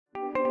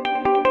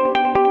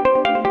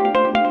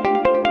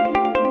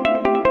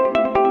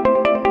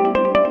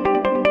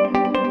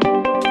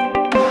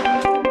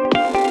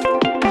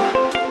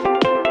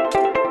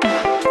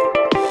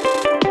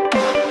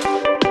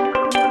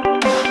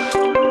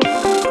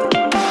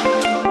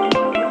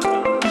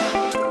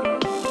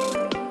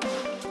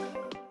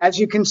As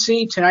you can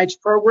see, tonight's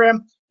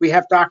program, we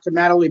have Dr.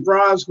 Madiley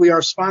Broz. We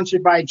are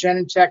sponsored by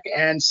Genentech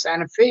and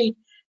Sanofi,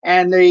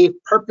 and the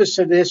purpose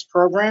of this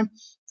program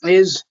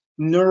is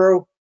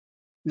neurologic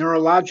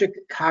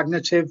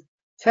cognitive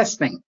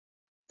testing.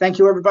 Thank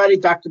you, everybody.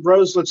 Dr.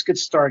 Broz, let's get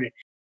started.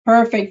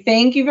 Perfect.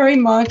 Thank you very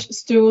much,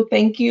 Stu.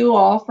 Thank you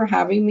all for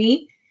having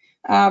me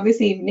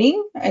this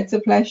evening. It's a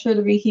pleasure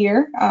to be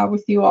here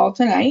with you all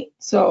tonight.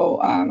 So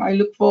I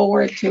look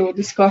forward to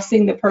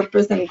discussing the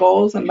purpose and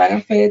goals and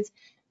benefits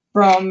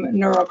from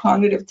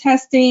neurocognitive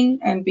testing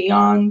and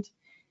beyond.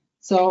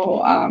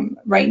 So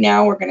right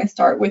now we're going to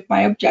start with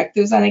my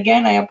objectives. And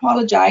again, I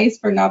apologize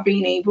for not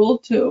being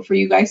able for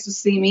you guys to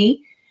see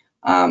me.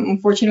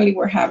 Unfortunately,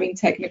 we're having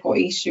technical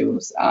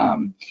issues.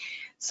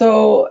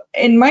 So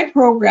in my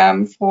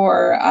program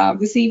for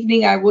this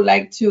evening, I would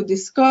like to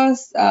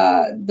discuss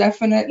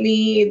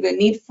definitely the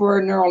need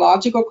for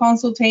neurological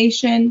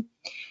consultation,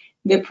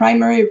 the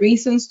primary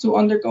reasons to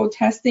undergo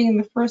testing in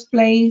the first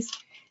place,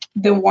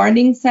 the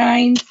warning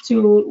signs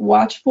to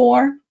watch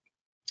for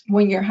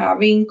when you're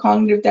having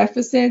cognitive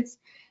deficits,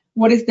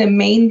 what is the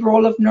main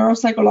role of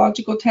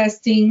neuropsychological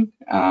testing,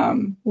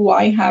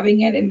 why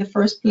having it in the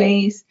first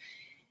place.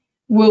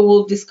 We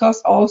will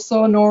discuss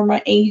also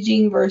normal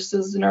aging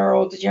versus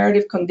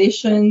neurodegenerative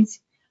conditions,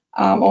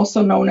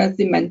 also known as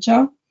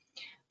dementia,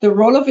 the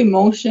role of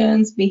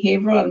emotions,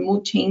 behavioral and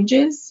mood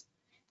changes,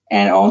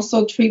 and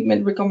also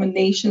treatment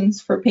recommendations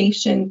for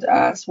patients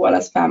as well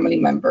as family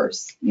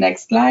members.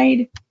 Next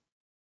slide.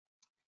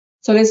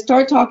 So let's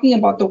start talking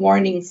about the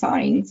warning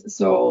signs.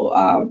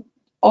 So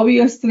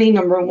obviously,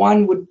 number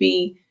one would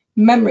be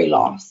memory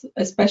loss,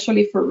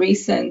 especially for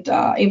recent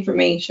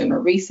information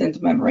or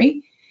recent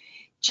memory.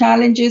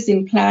 Challenges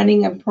in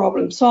planning and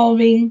problem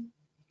solving.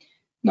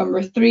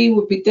 Number three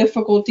would be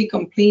difficulty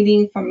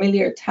completing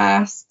familiar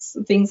tasks,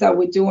 things that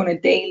we do on a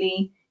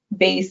daily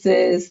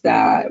basis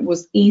that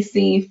was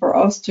easy for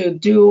us to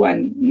do,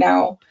 and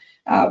now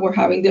we're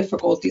having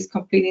difficulties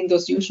completing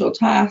those usual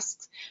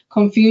tasks.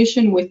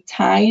 Confusion with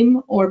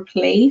time or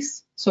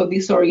place, so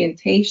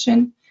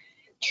disorientation.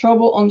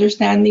 Trouble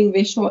understanding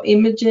visual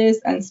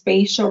images and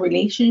spatial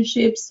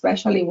relationships,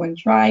 especially when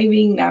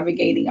driving,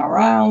 navigating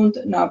around,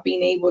 not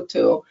being able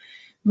to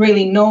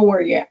really know where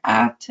you're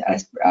at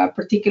a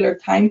particular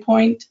time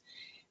point.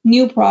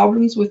 New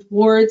problems with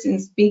words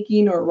in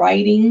speaking or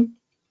writing.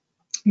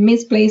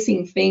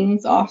 Misplacing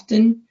things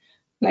often,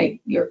 like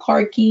your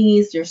car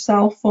keys, your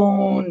cell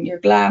phone, your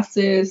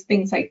glasses,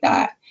 things like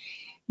that.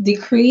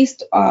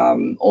 Decreased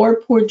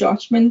or poor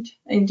judgment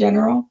in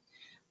general.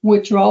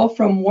 Withdrawal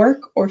from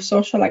work or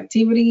social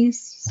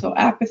activities, so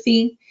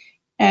apathy,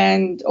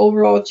 and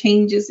overall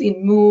changes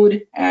in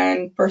mood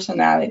and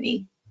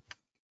personality.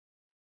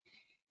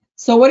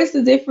 So what is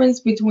the difference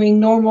between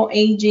normal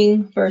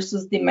aging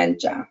versus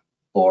dementia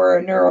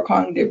or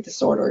neurocognitive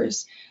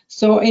disorders?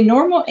 So in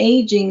normal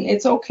aging,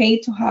 it's okay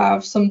to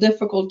have some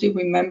difficulty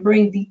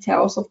remembering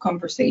details of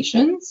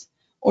conversations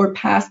or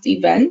past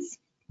events.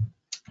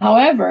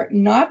 However,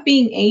 not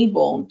being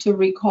able to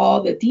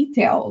recall the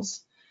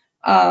details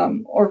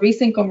or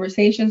recent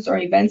conversations or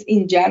events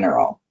in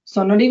general.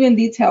 So not even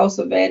details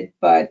of it,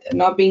 but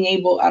not being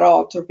able at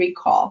all to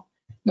recall,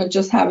 not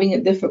just having a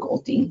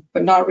difficulty,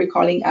 but not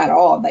recalling at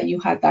all that you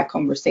had that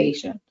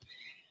conversation.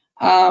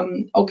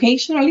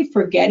 Occasionally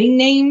forgetting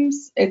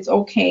names, it's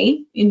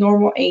okay in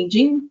normal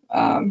aging.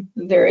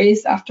 There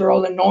is, after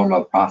all, a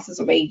normal process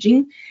of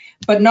aging,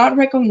 but not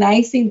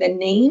recognizing the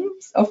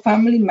names of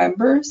family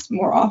members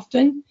more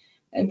often,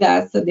 and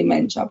that's the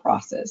dementia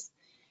process.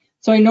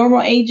 So in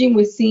normal aging,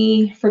 we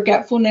see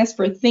forgetfulness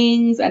for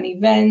things and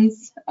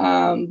events,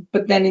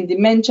 but then in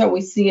dementia,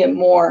 we see it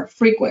more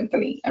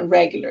frequently and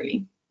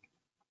regularly.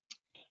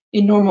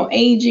 In normal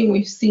aging,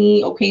 we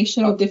see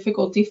occasional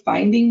difficulty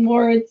finding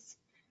words,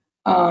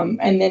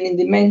 and then in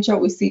dementia,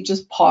 we see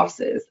just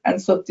pauses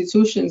and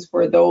substitutions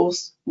for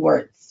those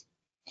words.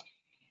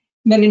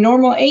 Then in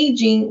normal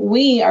aging,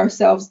 we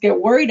ourselves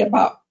get worried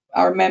about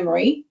our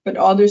memory, but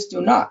others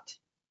do not.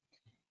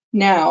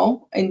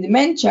 Now, in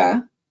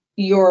dementia,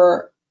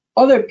 your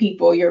other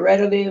people, your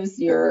relatives,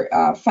 your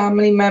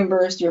family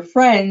members, your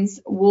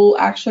friends will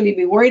actually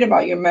be worried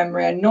about your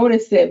memory and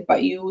notice it,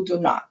 but you do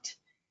not.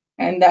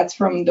 And that's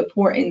from the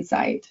poor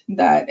insight,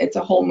 that it's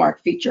a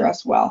hallmark feature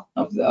as well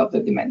of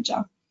the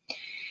dementia.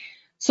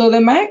 So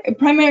the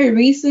primary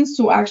reasons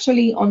to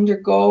actually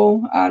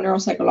undergo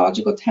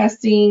neuropsychological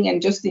testing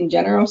and just in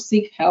general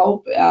seek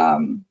help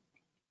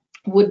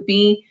would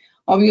be,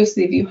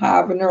 obviously, if you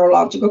have a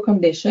neurological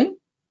condition,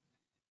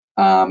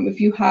 if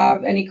you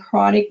have any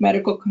chronic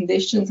medical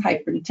conditions,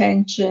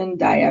 hypertension,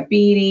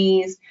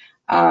 diabetes,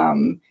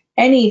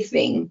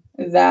 anything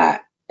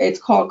that it's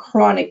called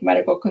chronic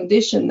medical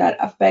condition that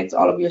affects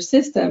all of your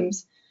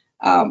systems,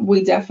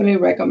 we definitely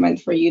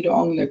recommend for you to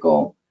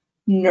undergo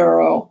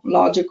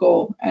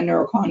neurological and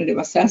neurocognitive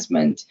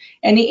assessment.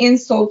 Any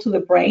insult to the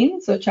brain,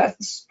 such as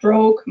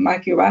stroke,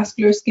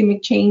 microvascular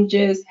ischemic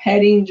changes,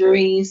 head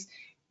injuries,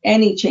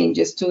 any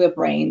changes to the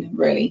brain,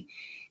 really.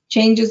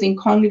 Changes in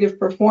cognitive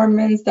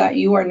performance that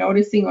you are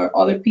noticing or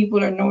other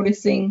people are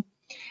noticing.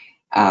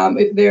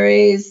 If there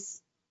is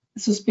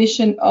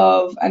suspicion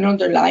of an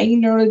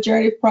underlying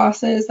neurodegenerative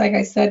process, like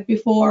I said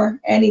before,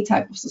 any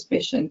type of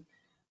suspicion.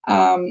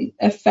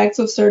 Effects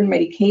of certain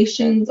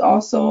medications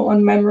also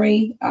on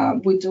memory.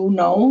 We do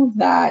know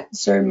that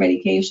certain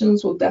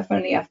medications will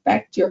definitely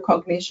affect your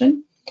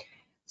cognition.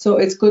 So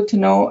it's good to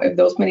know if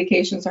those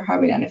medications are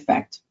having an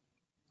effect.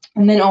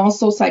 And then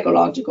also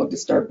psychological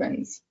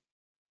disturbance.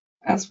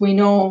 As we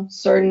know,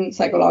 certain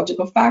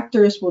psychological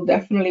factors will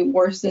definitely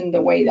worsen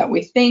the way that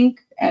we think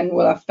and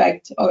will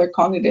affect other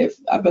cognitive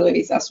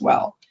abilities as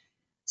well.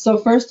 So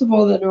first of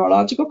all, the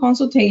neurological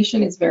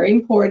consultation is very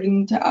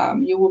important.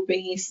 You will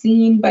be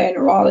seen by a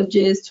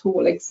neurologist who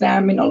will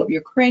examine all of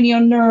your cranial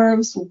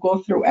nerves, will go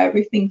through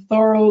everything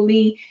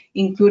thoroughly,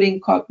 including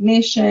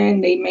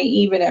cognition. They may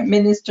even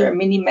administer a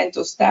mini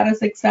mental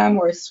status exam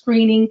or a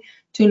screening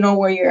to know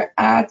where you're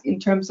at in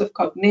terms of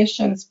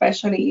cognition,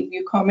 especially if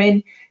you come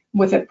in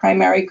with a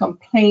primary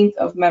complaint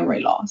of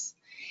memory loss.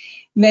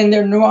 Then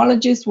the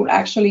neurologist will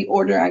actually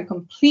order and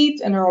complete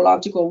a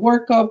neurological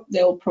workup.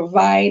 They'll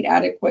provide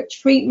adequate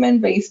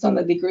treatment based on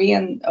the degree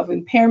of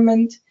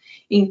impairment,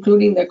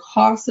 including the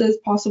causes.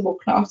 Possible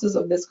causes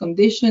of these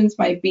conditions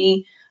might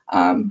be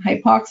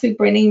hypoxic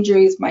brain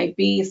injuries, might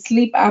be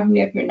sleep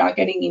apnea if you're not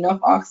getting enough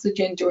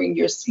oxygen during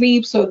your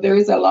sleep. So there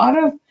is a lot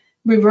of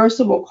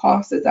reversible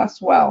causes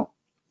as well.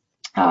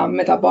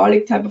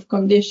 Metabolic type of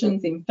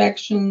conditions,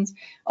 infections,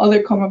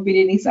 other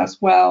comorbidities as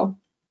well.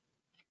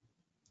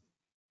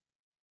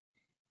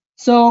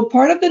 So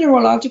part of the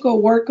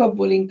neurological workup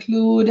will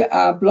include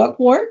blood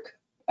work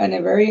and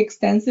a very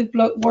extensive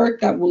blood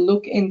work that will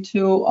look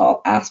into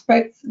all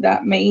aspects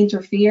that may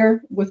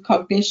interfere with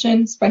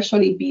cognition,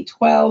 especially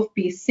B12,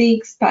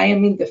 B6,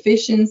 thiamine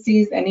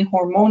deficiencies, any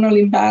hormonal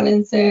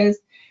imbalances.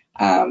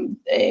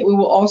 We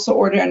will also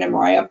order an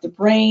MRI of the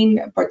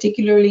brain,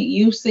 particularly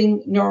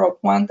using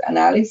neuroquant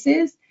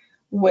analysis,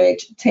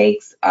 which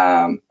takes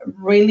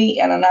really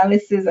an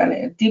analysis and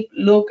a deep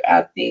look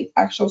at the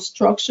actual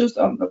structures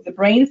of the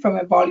brain from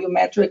a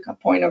volumetric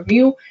point of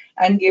view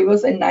and give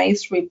us a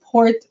nice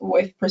report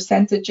with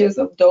percentages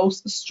of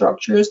those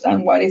structures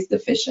and what is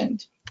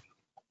deficient.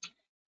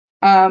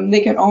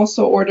 They can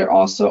also order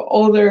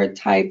other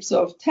types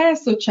of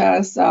tests such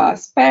as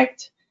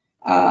SPECT,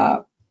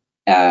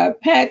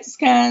 PET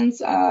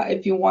scans,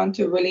 if you want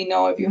to really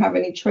know if you have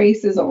any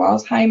traces of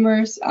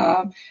Alzheimer's,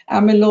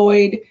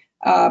 amyloid,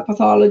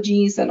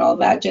 pathologies and all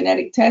that,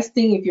 genetic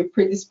testing if you're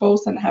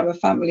predisposed and have a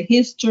family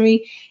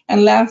history,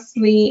 and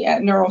lastly,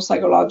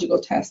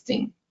 neuropsychological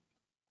testing.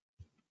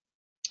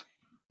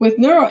 With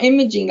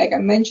neuroimaging, like I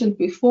mentioned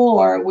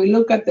before, we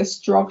look at the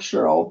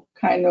structural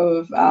kind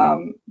of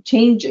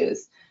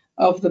changes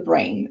of the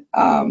brain.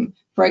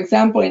 For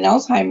example, in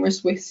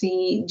Alzheimer's, we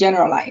see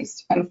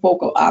generalized and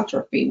focal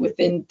atrophy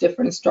within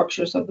different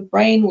structures of the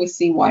brain. We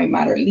see white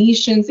matter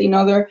lesions in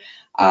other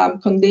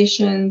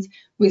conditions.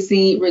 We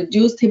see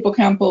reduced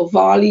hippocampal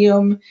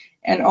volume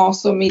and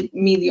also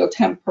medial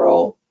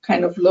temporal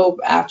kind of lobe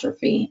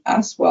atrophy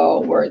as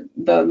well, where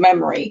the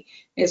memory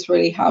is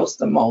really housed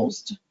the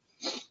most.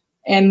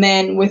 And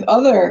then with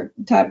other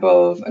type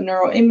of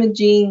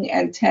neuroimaging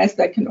and tests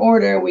that can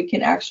order, we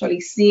can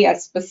actually see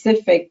at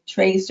specific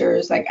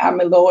tracers like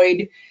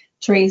amyloid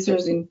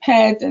tracers in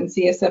PET and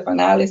CSF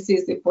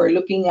analysis if we're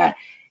looking at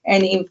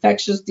any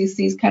infectious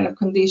disease kind of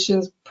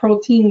conditions,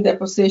 protein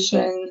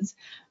depositions.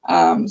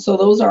 So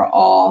those are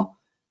all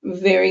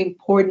very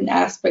important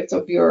aspects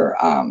of your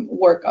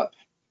workup.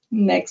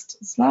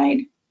 Next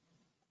slide.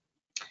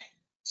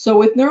 So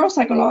with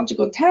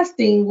neuropsychological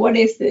testing, what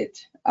is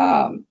it?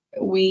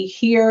 We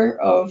hear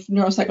of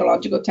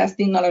neuropsychological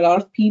testing. Not a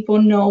lot of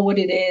people know what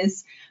it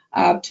is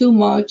too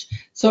much.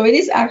 So it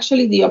is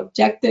actually the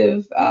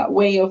objective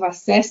way of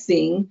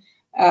assessing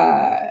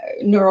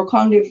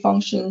neurocognitive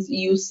functions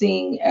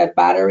using a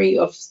battery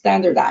of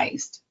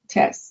standardized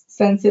tests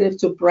sensitive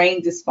to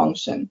brain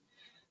dysfunction.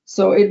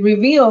 So it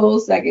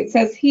reveals, like it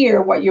says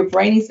here, what your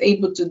brain is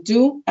able to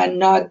do and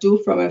not do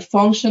from a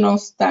functional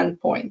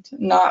standpoint,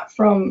 not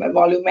from a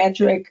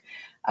volumetric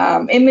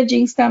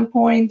imaging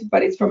standpoint,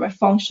 but it's from a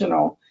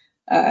functional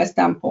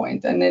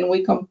standpoint. And then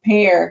we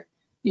compare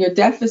your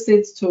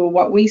deficits to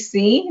what we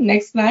see,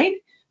 next slide,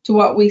 to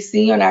what we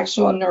see on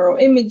actual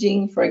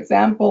neuroimaging. For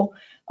example,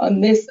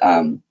 on this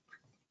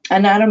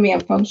anatomy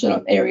and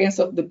functional areas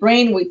of the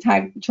brain, we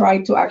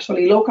try to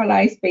actually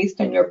localize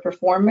based on your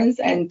performance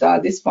and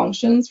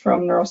dysfunctions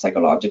from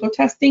neuropsychological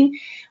testing.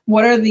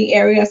 What are the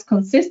areas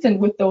consistent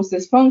with those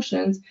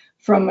dysfunctions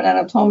from an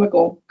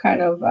anatomical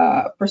kind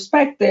of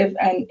perspective,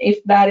 and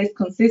if that is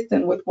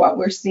consistent with what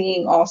we're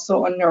seeing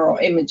also on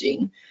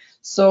neuroimaging.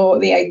 So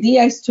the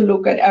idea is to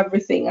look at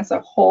everything as a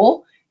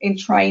whole in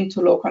trying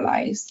to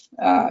localize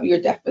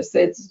your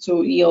deficits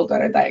to yield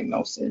at a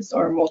diagnosis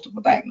or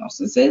multiple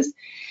diagnoses.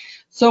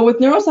 So with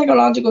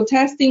neuropsychological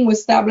testing, we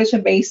establish a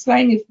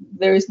baseline if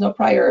there is no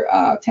prior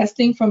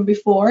testing from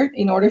before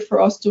in order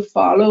for us to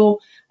follow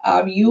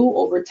you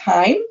over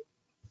time.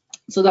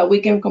 so that we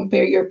can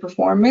compare your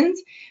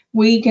performance.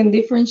 We can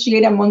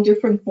differentiate among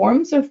different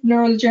forms of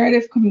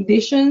neurodegenerative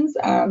conditions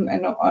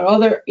and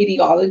other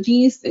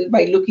etiologies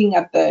by looking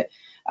at the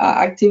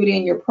activity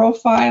in your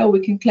profile. We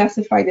can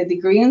classify the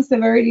degree and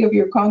severity of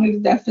your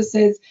cognitive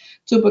deficits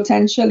to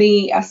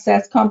potentially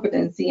assess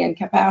competency and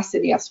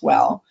capacity as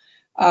well.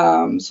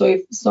 So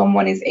if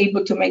someone is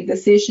able to make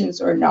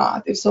decisions or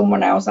not, if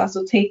someone else has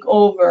to take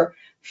over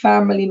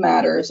family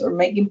matters or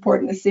make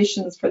important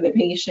decisions for the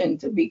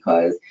patient,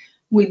 because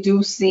we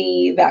do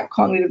see that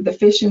cognitive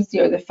deficiency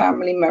or the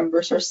family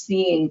members are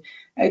seeing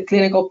a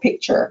clinical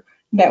picture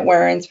that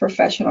warrants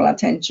professional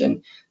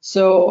attention.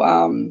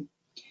 So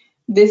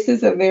this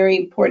is a very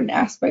important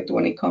aspect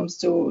when it comes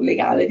to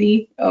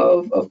legality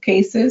of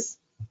cases.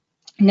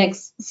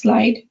 Next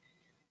slide.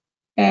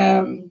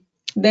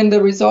 Then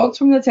the results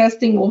from the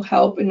testing will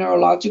help in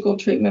neurological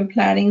treatment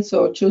planning.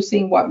 So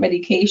choosing what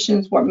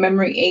medications, what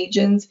memory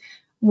agents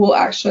will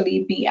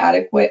actually be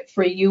adequate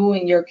for you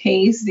in your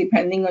case,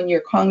 depending on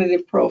your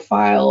cognitive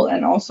profile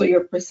and also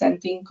your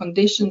presenting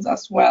conditions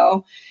as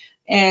well.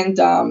 And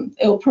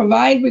it'll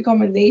provide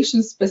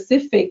recommendations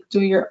specific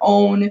to your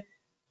own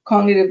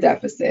cognitive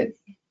deficit.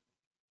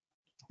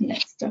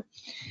 Next.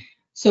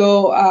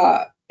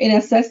 So in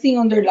assessing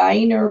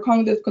underlying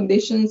neurocognitive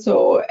conditions,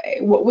 so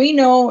what we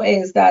know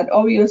is that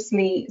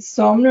obviously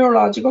some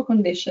neurological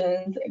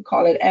conditions,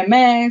 call it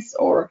MS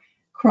or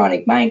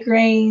chronic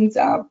migraines,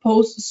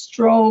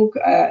 post-stroke,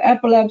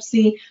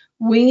 epilepsy,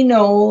 we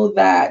know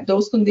that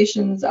those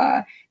conditions,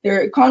 there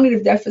are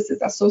cognitive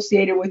deficits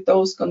associated with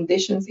those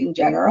conditions in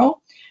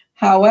general.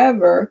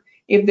 However,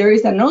 if there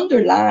is an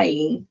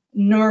underlying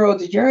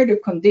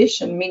neurodegenerative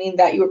condition, meaning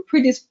that you're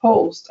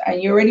predisposed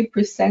and you're already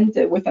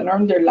presented with an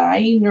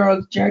underlying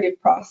neurodegenerative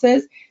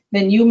process,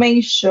 then you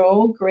may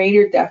show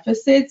greater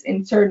deficits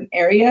in certain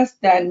areas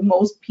than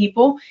most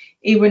people,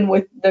 even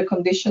with the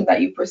condition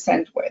that you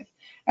present with.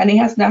 And it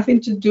has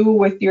nothing to do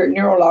with your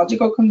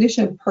neurological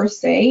condition per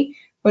se,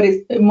 but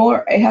it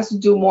has to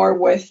do more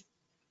with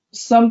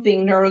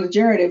something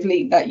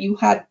neurodegeneratively that you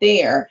had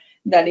there,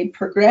 that it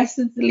progressed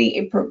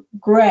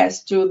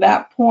to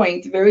that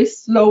point very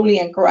slowly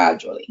and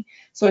gradually.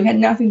 So it had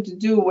nothing to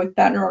do with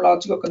that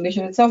neurological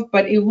condition itself,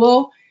 but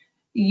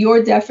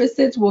your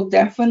deficits will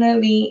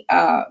definitely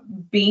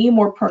be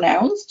more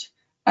pronounced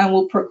and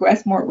will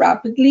progress more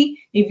rapidly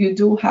if you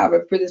do have a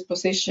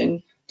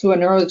predisposition to a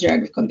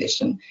neurodegenerative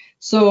condition.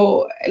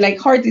 So like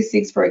heart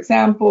disease, for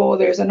example,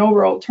 there's an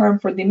overall term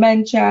for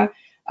dementia.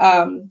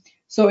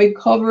 So it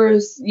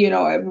covers,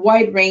 a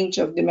wide range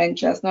of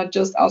dementias, not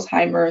just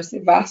Alzheimer's,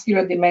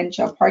 vascular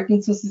dementia,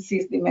 Parkinson's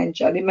disease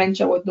dementia,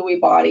 dementia with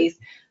Lewy bodies.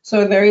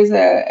 So there is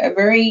a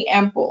very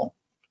ample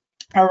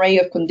array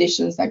of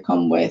conditions that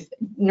come with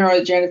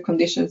neurodegenerative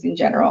conditions in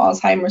general.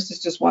 Alzheimer's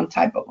is just one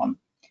type of them.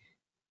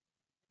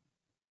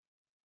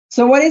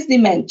 So what is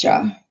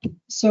dementia?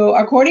 So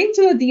according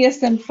to the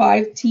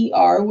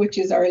DSM-5-TR, which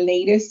is our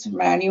latest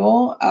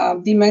manual,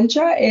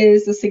 dementia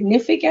is a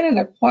significant and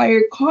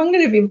acquired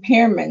cognitive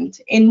impairment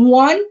in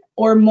one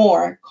or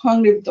more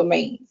cognitive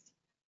domains,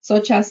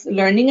 such as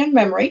learning and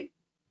memory,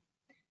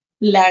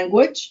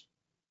 language,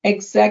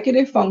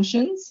 executive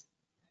functions,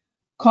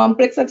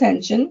 complex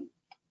attention,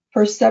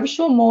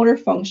 perceptual motor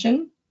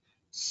function,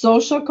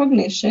 social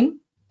cognition,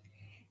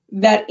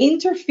 that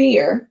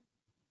interfere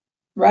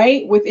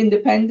with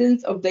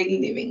independence of daily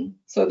living.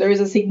 So there is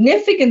a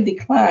significant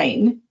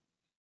decline,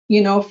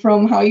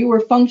 from how you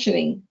were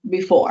functioning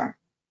before.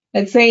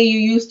 Let's say you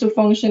used to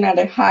function at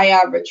a high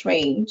average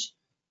range,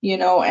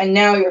 and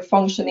now you're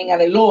functioning at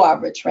a low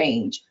average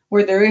range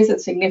where there is a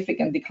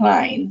significant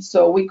decline.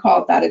 So we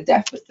call that a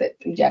deficit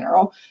in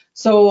general.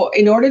 So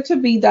in order to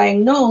be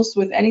diagnosed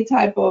with any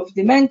type of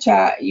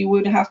dementia, you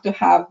would have to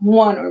have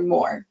one or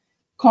more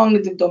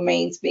cognitive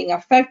domains being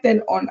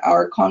affected on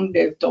our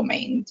cognitive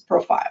domains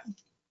profile.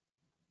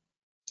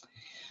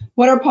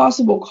 What are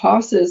possible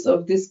causes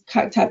of this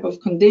type of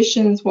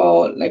conditions?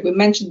 Well, like we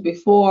mentioned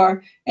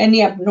before,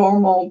 any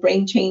abnormal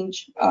brain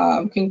change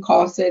can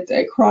cause it.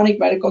 Chronic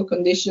medical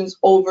conditions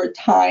over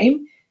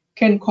time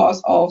can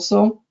cause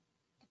also.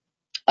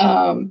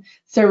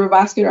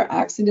 Cerebrovascular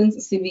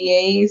accidents,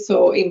 CVA,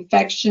 so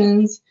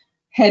infections,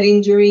 head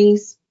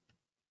injuries.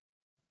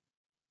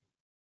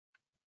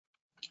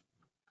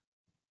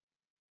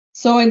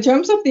 So in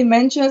terms of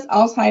dementias,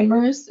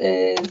 Alzheimer's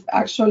is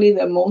actually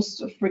the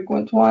most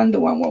frequent one, the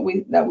one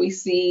that we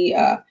see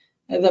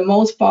the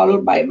most,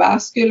 followed by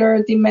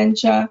vascular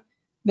dementia.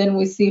 Then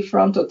we see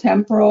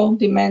frontotemporal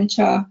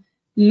dementia,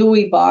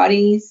 Lewy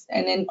bodies,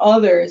 and then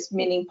others,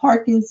 meaning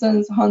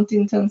Parkinson's,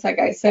 Huntington's. Like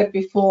I said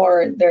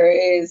before, there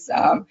is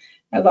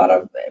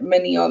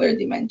many other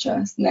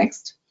dementias.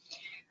 Next.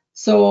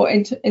 So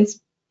in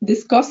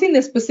discussing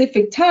the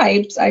specific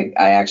types, I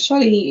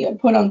actually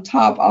put on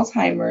top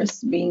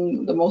Alzheimer's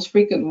being the most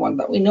frequent one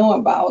that we know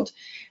about.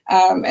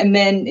 And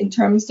then in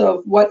terms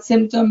of what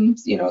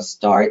symptoms,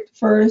 start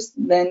first,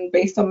 then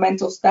based on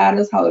mental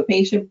status, how the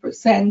patient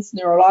presents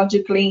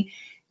neurologically,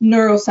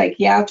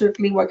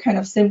 neuropsychiatrically, what kind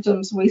of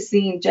symptoms we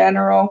see in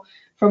general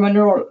from a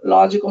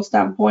neurological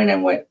standpoint,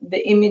 and what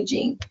the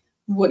imaging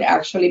would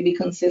actually be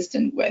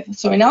consistent with.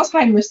 So in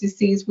Alzheimer's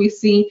disease, we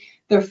see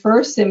the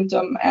first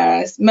symptom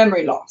as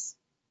memory loss.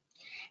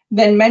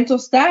 Then mental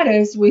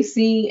status, we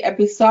see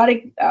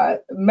episodic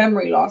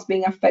memory loss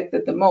being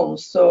affected the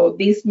most. So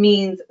this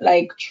means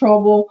like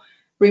trouble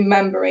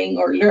remembering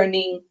or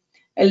learning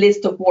a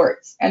list of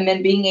words, and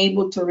then being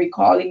able to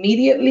recall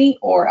immediately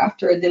or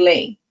after a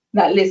delay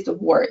that list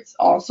of words.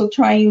 Also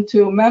trying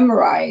to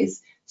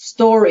memorize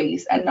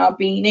stories and not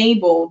being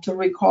able to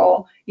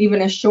recall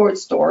even a short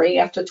story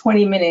after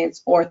 20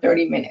 minutes or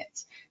 30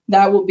 minutes.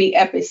 That would be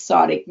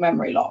episodic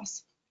memory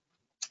loss.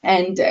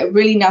 And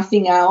really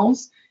nothing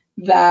else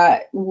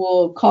that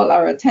will call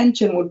our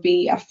attention would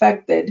be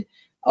affected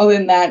other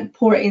than that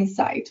poor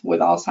insight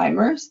with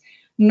Alzheimer's.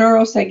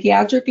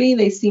 Neuropsychiatrically,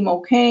 they seem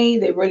okay.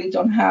 They really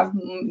don't have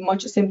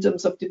much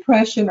symptoms of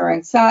depression or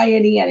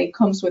anxiety, and it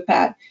comes with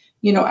that,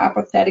 you know,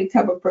 apathetic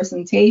type of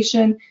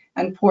presentation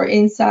and poor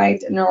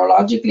insight.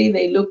 Neurologically,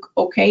 they look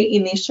okay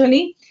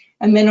initially,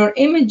 and then on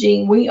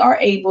imaging, we are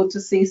able to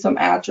see some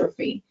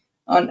atrophy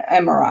on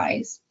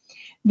MRIs.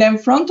 Then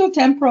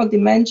frontotemporal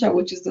dementia,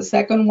 which is the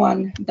second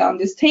one down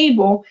this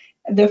table,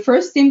 the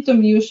first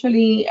symptom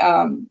usually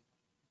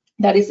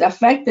that is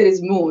affected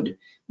is mood,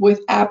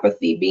 with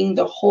apathy being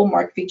the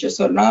hallmark feature.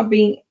 So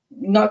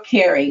not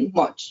caring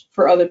much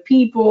for other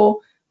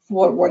people,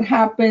 for what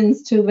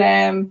happens to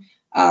them.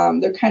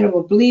 They're kind of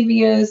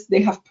oblivious.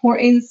 They have poor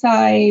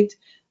insight.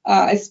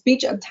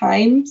 Speech at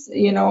times,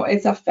 you know,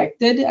 is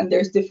affected, and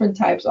there's different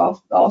types of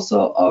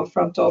also of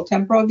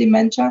frontotemporal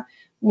dementia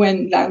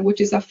when language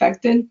is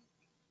affected.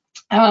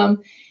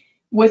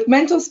 With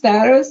mental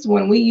status,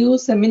 when we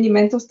use a mini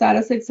mental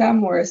status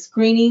exam or a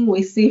screening,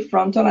 we see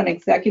frontal and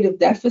executive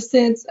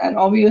deficits, and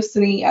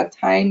obviously at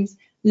times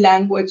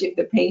language if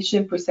the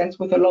patient presents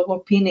with a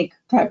logopenic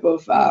type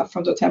of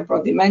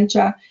frontotemporal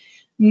dementia.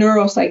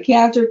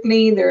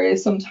 Neuropsychiatrically, there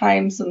is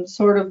sometimes some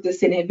sort of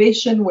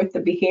disinhibition with the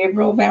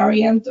behavioral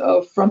variant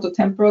of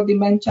frontotemporal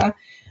dementia,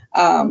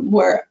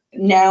 where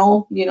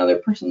now, you know, their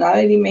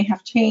personality may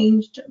have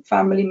changed.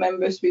 Family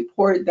members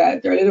report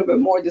that they're a little bit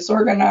more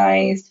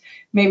disorganized,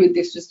 maybe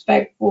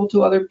disrespectful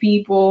to other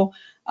people,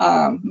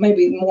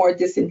 maybe more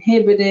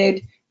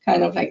disinhibited,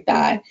 kind of like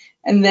that.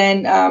 And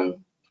then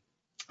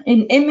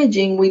in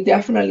imaging, we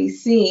definitely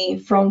see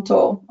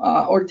frontal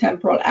or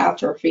temporal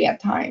atrophy at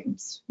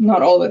times,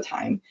 not all the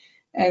time.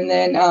 And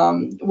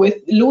then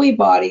with Lewy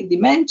body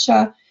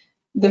dementia,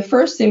 the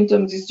first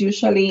symptoms is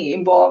usually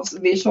involves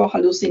visual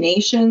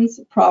hallucinations,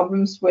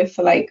 problems with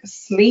like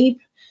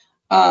sleep.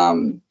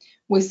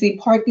 We see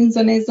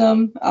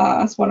Parkinsonism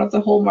as one of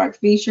the hallmark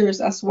features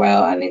as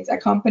well, and it's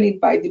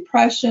accompanied by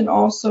depression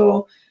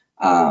also,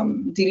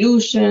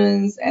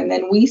 delusions, and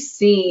then we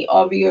see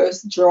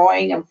obvious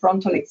drawing and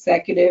frontal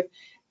executive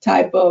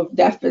type of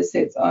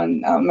deficits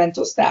on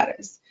mental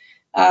status.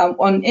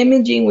 On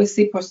imaging, we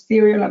see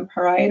posterior and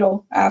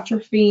parietal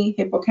atrophy.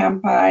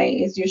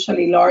 Hippocampi is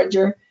usually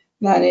larger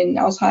than in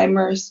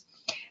Alzheimer's.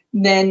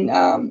 Then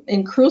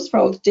in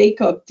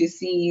Creutzfeldt-Jakob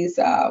disease,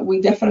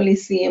 we definitely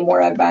see a more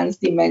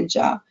advanced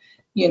dementia.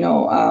 You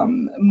know,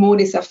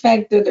 mood is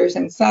affected, there's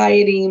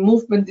anxiety,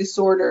 movement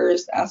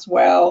disorders as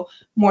well.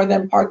 More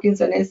than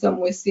Parkinsonism,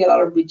 we see a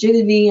lot of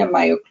rigidity and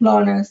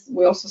myoclonus.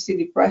 We also see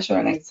depression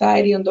and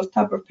anxiety on those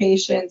type of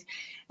patients.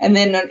 And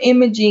then on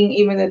imaging,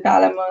 even the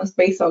thalamus,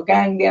 basal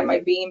ganglia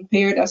might be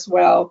impaired as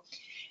well.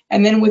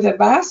 And then with a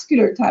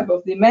vascular type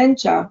of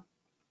dementia,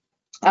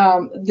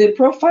 the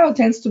profile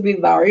tends to be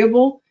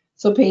variable.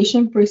 So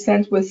patient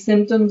presents with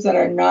symptoms that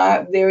are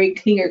not very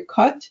clear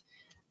cut,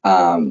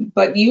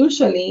 but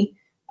usually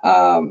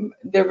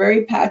they're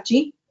very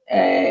patchy.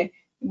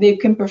 They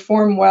can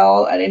perform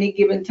well at any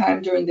given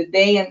time during the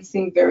day and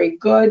seem very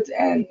good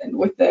and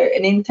with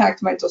an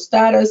intact mental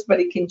status, but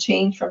it can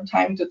change from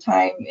time to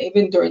time,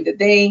 even during the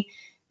day.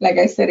 Like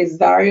I said, it's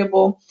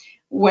variable.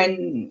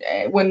 When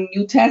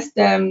you test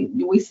them,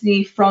 we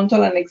see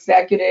frontal and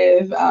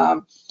executive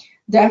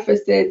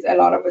deficits, a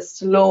lot of a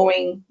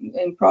slowing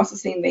in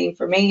processing the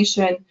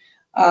information,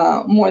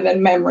 more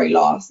than memory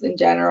loss in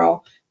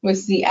general. We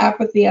see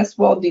apathy as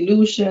well,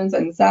 delusions,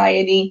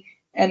 anxiety,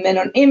 and then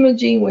on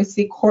imaging, we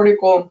see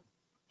cortical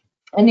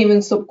and even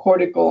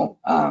subcortical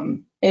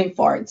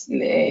infarcts,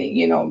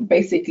 you know,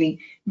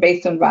 basically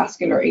based on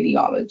vascular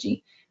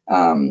etiology.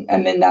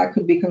 And then that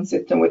could be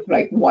consistent with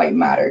like white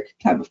matter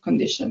type of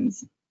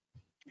conditions.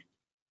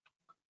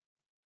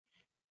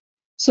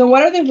 So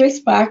what are the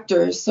risk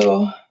factors?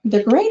 So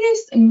the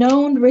greatest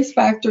known risk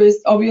factor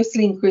is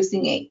obviously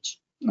increasing age.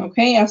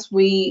 Okay, as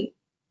we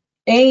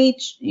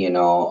age, you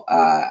know,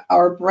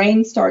 our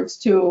brain starts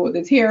to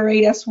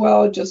deteriorate as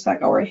well, just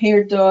like our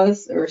hair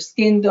does, our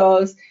skin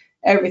does,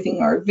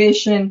 everything, our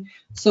vision.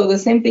 So the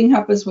same thing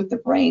happens with the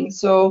brain.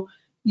 So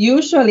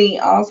usually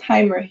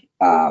Alzheimer's,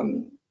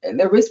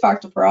 the risk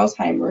factor for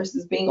Alzheimer's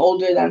is being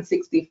older than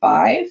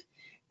 65.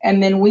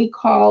 And then we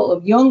call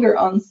of younger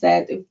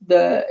onset if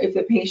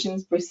the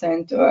patients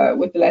present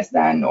with less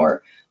than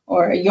or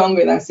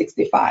younger than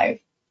 65,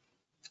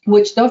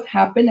 which does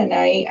happen, and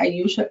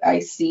I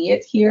see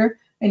it here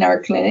in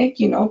our clinic,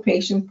 you know,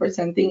 patients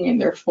presenting in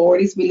their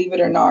 40s, believe it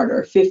or not,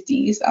 or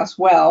 50s as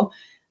well,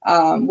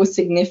 with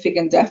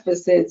significant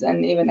deficits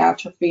and even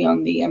atrophy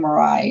on the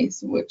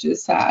MRIs, which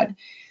is sad.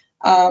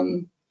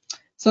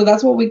 So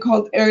that's what we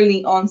call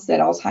early onset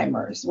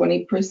Alzheimer's, when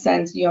it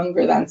presents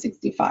younger than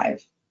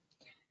 65.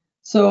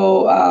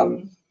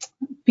 So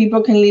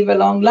people can live a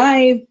long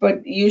life,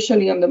 but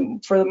usually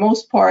for the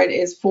most part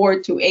is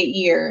 4 to 8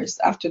 years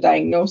after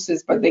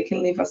diagnosis, but they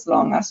can live as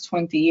long as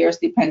 20 years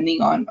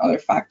depending on other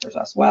factors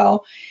as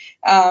well.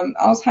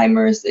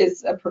 Alzheimer's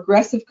is a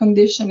progressive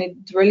condition. It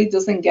really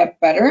doesn't get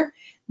better.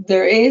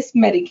 There is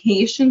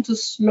medication to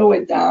slow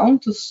it down,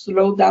 to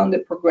slow down the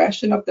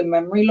progression of the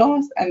memory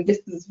loss, and this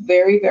is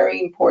very,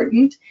 very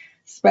important,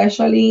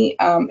 especially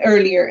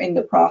earlier in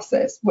the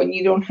process when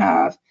you don't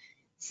have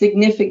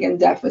significant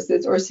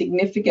deficits or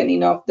significant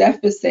enough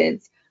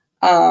deficits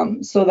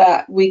so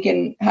that we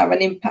can have an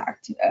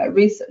impact.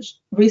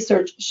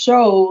 Research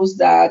shows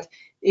that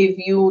if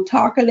you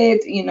tackle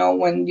it, you know,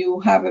 when you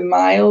have a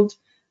mild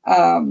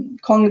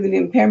cognitive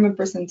impairment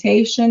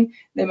presentation,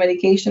 the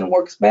medication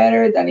works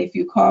better than if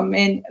you come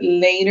in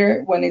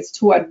later when it's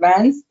too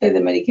advanced, that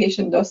the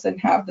medication doesn't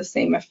have the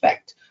same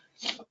effect.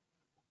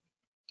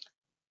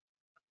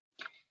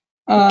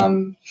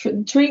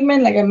 For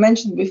treatment, like I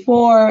mentioned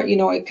before, you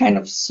know, it kind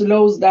of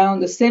slows down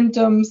the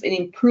symptoms, it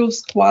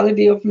improves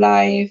quality of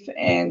life,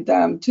 and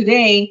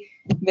today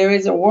there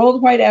is a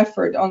worldwide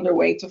effort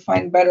underway to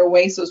find better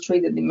ways to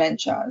treat the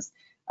dementias.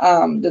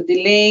 The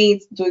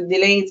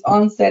delayed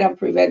onset and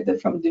prevent them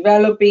from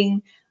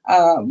developing.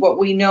 What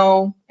we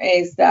know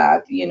is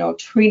that, you know,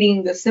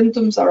 treating the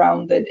symptoms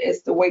around it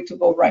is the way to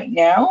go right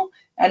now,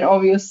 and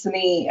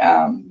obviously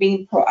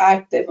being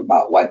proactive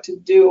about what to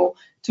do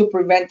to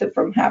prevent it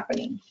from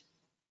happening.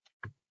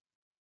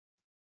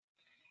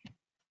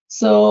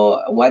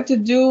 So what to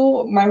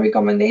do, my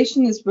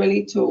recommendation is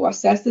really to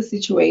assess the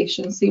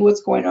situation, see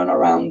what's going on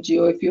around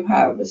you. If you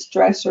have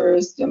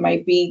stressors that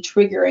might be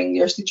triggering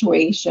your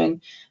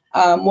situation,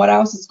 what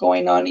else is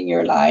going on in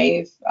your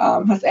life?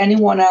 Has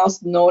anyone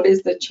else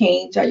noticed the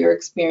change that you're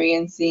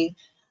experiencing?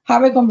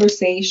 Have a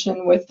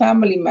conversation with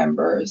family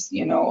members,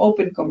 you know,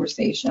 open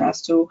conversation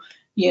as to,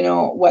 you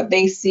know, what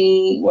they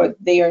see, what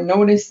they are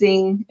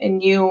noticing in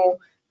you,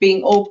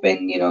 being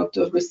open, you know,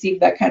 to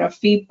receive that kind of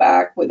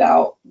feedback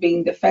without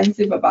being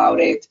defensive about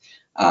it.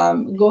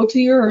 Go to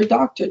your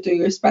doctor, to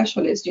your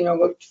specialist, you know,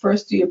 go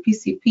first to your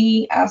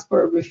PCP, ask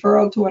for a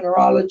referral to a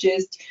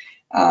neurologist.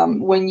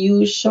 When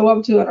you show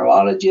up to a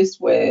neurologist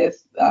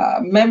with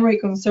memory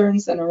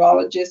concerns, the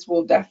neurologist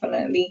will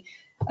definitely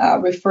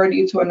refer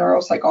you to a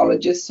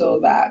neuropsychologist so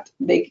that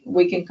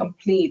we can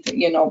complete,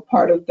 you know,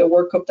 part of the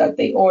workup that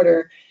they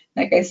order.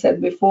 Like I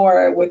said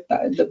before, with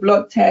the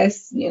blood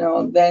tests, you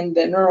know, then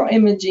the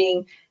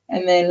neuroimaging,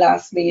 and then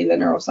lastly, the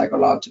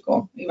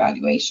neuropsychological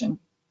evaluation.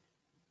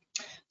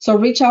 So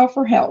reach out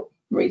for help.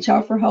 Reach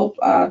out for help.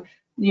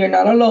 You're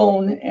not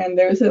alone, and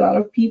there's a lot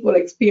of people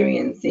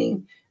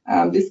experiencing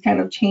this kind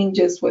of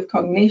changes with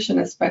cognition,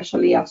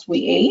 especially as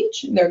we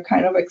age. They're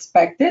kind of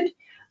expected,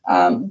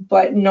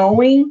 but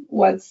knowing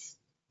what's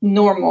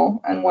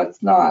normal and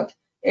what's not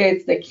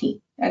is the key,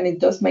 and it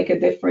does make a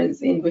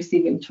difference in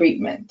receiving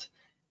treatment.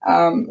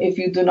 If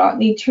you do not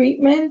need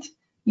treatment,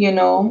 you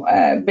know,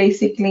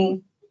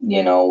 basically,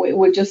 you know, we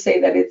would just say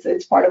that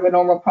it's part of a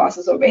normal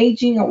process of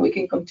aging, and we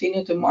can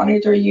continue to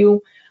monitor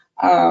you.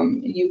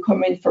 You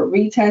come in for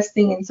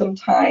retesting in some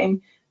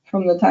time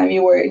from the time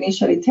you were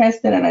initially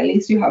tested, and at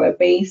least you have a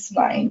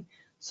baseline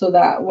so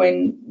that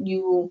when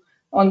you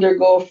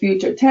undergo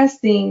future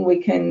testing,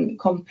 we can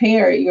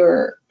compare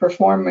your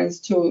performance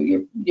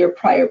to your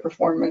prior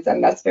performance.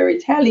 And that's very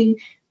telling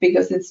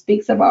because it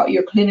speaks about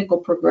your clinical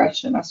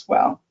progression as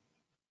well.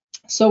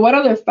 So what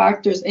other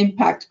factors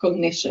impact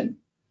cognition?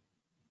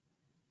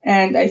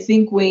 And I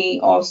think we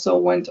also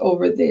went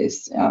over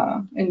this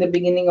in the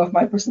beginning of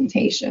my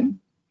presentation.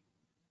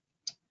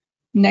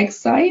 Next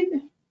slide.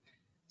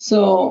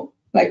 So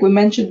like we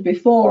mentioned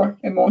before,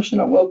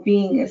 emotional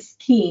well-being is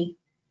key,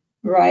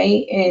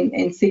 right,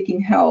 in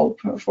seeking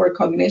help for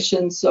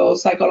cognition. So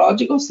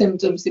psychological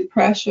symptoms,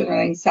 depression and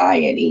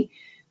anxiety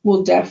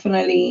will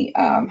definitely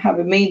have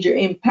a major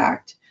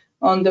impact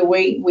on the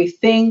way we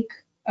think,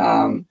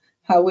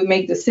 how we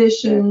make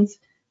decisions,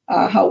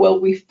 how well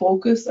we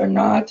focus or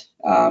not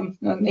on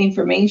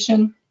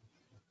information.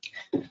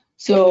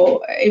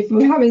 So if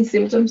we're having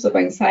symptoms of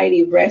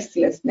anxiety,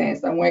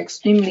 restlessness, and we're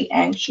extremely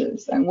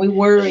anxious and we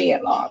worry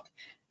a lot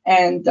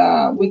and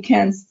we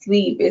can't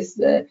sleep,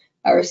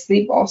 our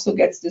sleep also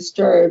gets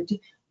disturbed,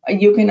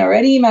 you can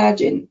already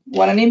imagine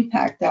what an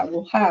impact that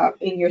will have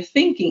in your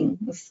thinking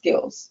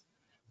skills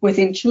with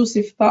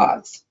intrusive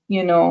thoughts,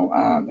 you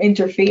know,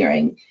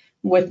 interfering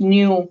with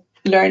new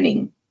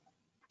learning.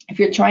 If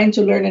you're trying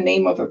to learn the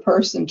name of a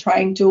person,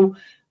 trying to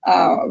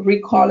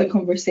recall a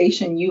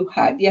conversation you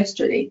had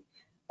yesterday,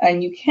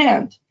 and you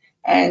can't.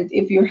 And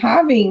if you're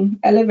having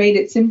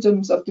elevated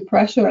symptoms of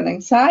depression and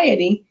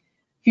anxiety,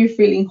 if you're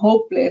feeling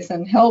hopeless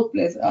and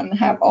helpless and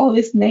have all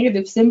these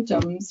negative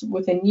symptoms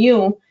within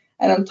you,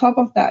 And on top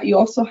of that, you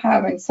also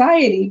have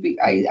anxiety.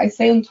 I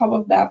say on top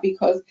of that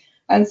because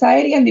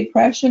anxiety and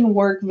depression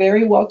work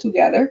very well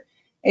together.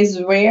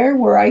 It's rare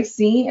where I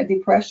see a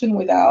depression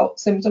without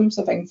symptoms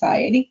of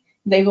anxiety.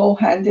 They go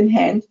hand in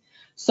hand.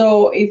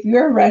 So if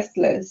you're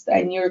restless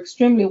and you're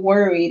extremely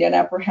worried and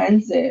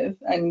apprehensive,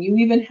 and you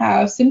even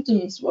have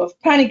symptoms of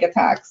panic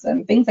attacks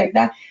and things like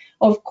that,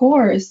 of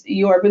course,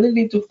 your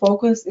ability to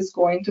focus is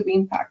going to be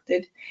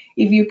impacted.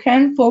 If you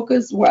can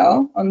focus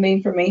well on the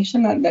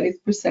information that is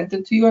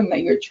presented to you and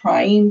that you're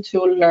trying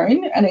to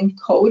learn and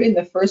encode in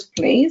the first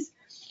place,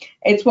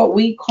 it's what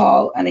we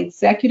call an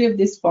executive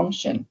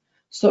dysfunction.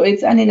 So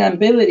it's an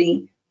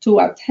inability to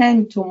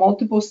attend to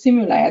multiple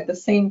stimuli at the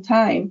same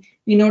time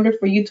in order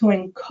for you to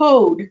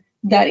encode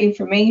that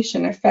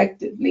information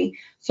effectively.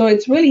 So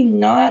it's really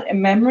not a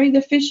memory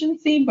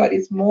deficiency, but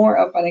it's more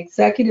of an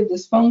executive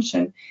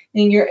dysfunction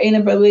in your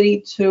inability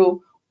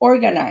to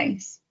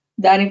organize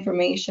that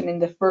information in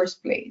the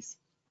first place.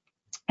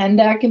 And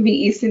that can be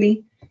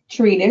easily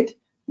treated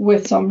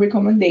with some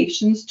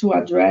recommendations to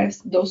address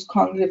those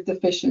cognitive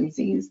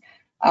deficiencies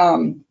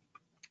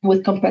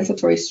with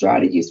compensatory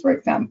strategies, for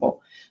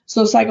example.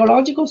 So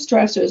psychological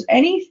stressors,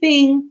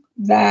 anything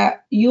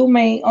that you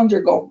may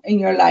undergo in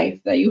your life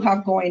that you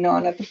have going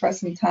on at the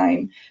present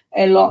time,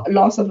 a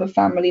loss of a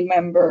family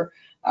member,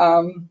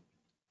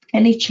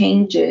 any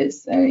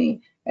changes,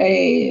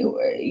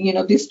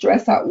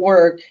 distress at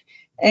work,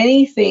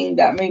 anything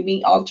that may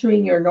be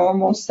altering your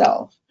normal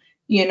self,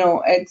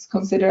 it's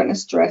considered a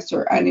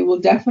stressor, and it will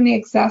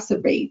definitely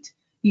exacerbate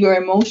your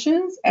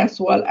emotions as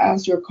well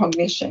as your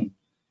cognition.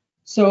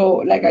 So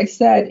like I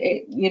said,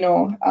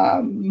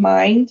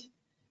 mind,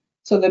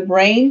 so the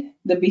brain,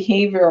 the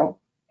behavioral,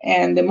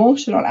 and the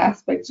emotional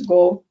aspects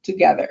go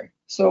together.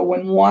 So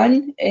when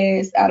one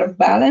is out of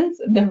balance,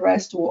 the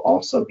rest will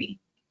also be.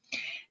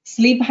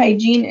 Sleep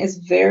hygiene is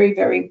very,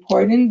 very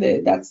important.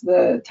 That's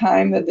the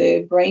time that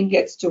the brain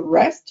gets to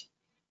rest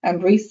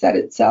and reset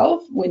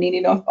itself. We need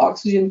enough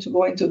oxygen to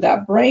go into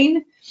that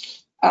brain.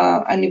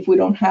 And if we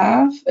don't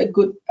have a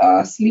good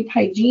sleep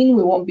hygiene,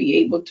 we won't be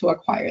able to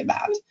acquire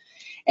that.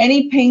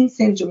 Any pain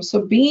syndrome,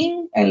 so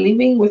being and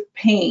living with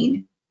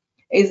pain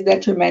is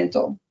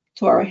detrimental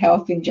to our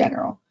health in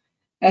general,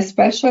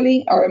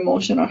 especially our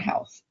emotional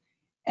health.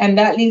 And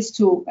that leads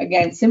to,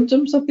 again,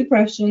 symptoms of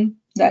depression,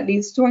 that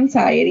leads to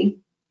anxiety,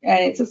 and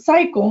it's a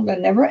cycle that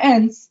never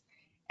ends,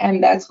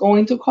 and that's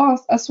going to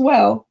cause as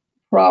well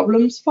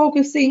problems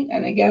focusing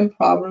and, again,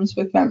 problems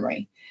with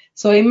memory.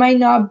 So it might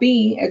not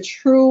be a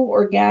true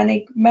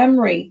organic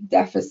memory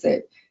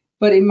deficit,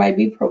 but it might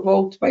be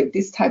provoked by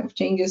this type of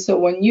changes. So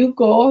when you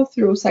go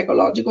through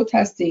psychological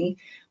testing,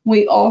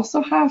 we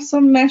also have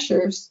some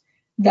measures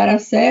that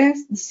assess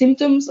the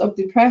symptoms of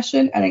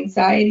depression and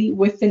anxiety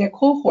within a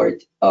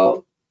cohort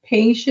of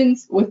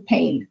patients with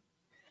pain.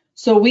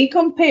 So we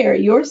compare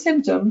your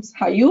symptoms,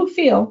 how you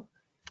feel,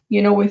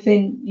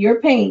 within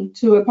your pain,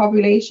 to a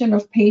population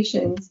of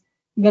patients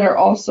that are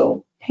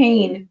also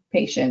pain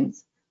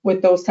patients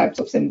with those types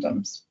of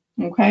symptoms,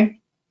 okay?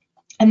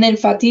 And then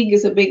fatigue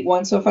is a big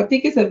one. So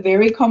fatigue is a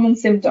very common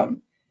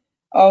symptom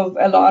of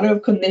a lot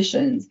of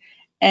conditions.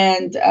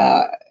 And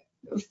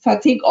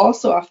fatigue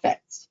also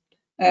affects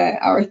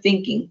our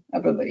thinking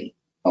ability,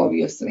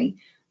 obviously.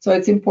 So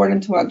it's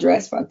important to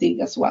address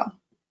fatigue as well.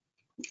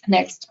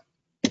 Next.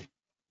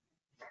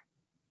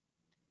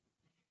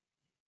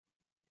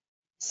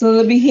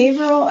 So the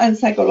behavioral and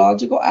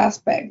psychological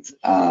aspects,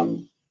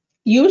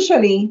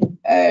 usually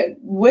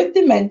with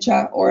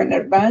dementia or an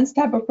advanced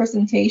type of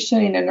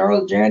presentation in a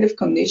neurodegenerative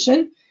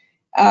condition,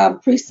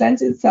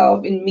 presents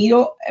itself in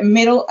middle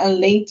and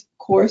late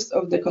course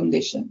of the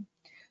condition.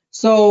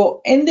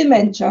 So in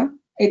dementia,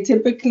 it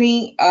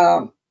typically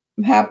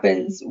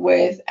happens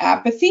with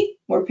apathy,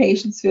 where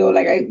patients feel,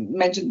 like I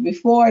mentioned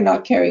before,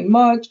 not caring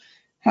much,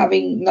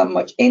 having not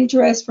much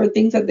interest for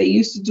things that they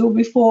used to do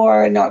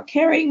before, not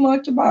caring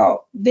much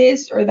about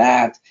this or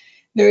that.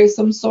 There is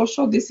some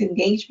social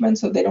disengagement,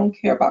 so they don't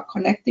care about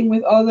connecting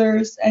with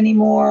others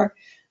anymore.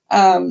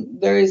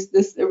 There is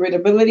this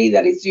irritability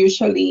that is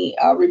usually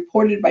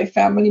reported by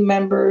family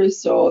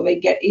members, so they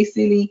get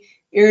easily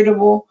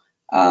irritable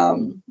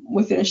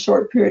within a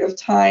short period of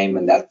time,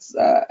 and that's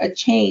a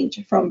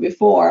change from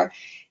before.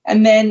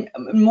 And then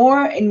in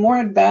more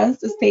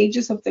advanced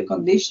stages of the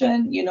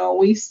condition,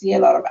 we see a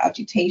lot of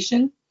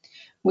agitation,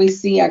 we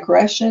see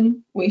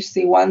aggression, we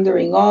see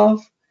wandering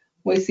off,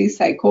 we see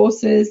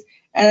psychosis.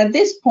 And at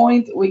this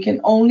point, we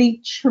can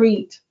only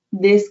treat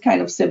this kind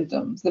of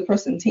symptoms, the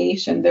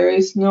presentation. There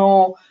is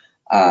no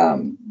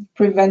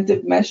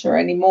preventive measure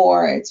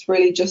anymore. It's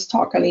really just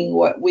tackling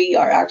what we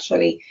are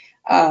actually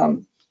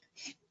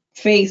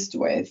faced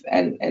with.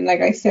 And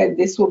like I said,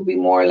 this will be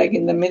more like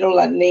in the middle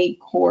and late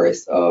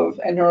course of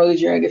a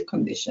neurodegenerative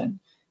condition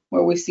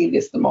where we see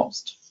this the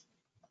most.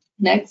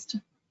 Next.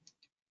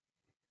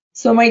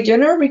 So my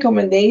general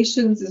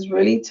recommendations is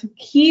really to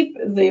keep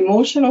the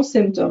emotional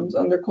symptoms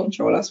under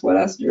control as well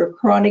as your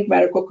chronic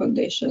medical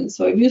conditions.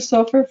 So if you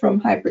suffer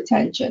from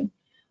hypertension,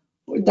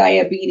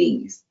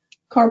 diabetes,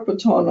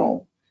 carpal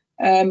tunnel,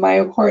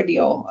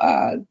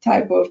 myocardial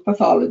type of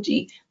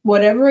pathology,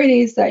 whatever it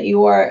is that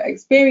you are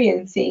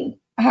experiencing,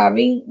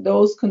 having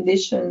those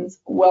conditions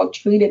well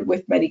treated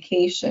with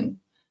medication,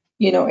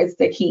 it's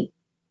the key.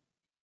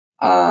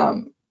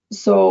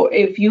 So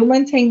if you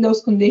maintain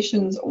those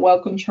conditions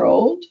well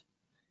controlled,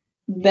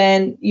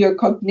 then your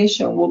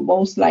cognition will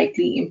most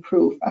likely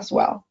improve as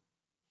well.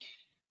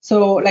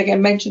 So like I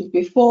mentioned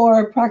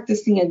before,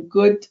 practicing a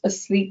good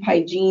sleep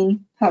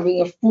hygiene,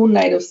 having a full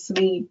night of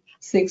sleep,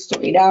 6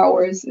 to 8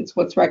 hours is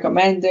what's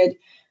recommended.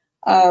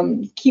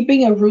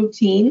 Keeping a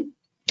routine,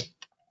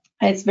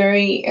 it's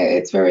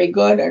very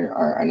good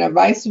and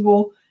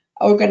advisable.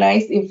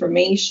 Organize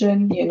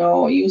information,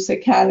 use a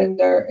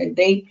calendar, a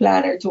day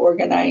planner to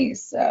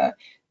organize,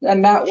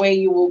 and that way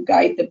you will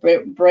guide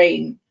the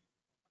brain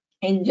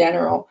in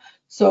general.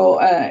 So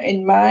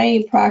in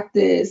my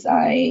practice,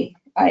 I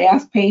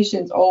ask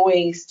patients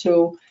always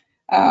to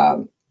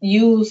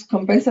use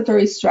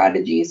compensatory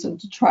strategies and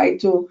to try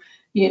to,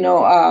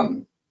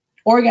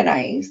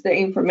 organize the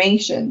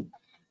information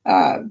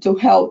to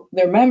help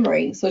their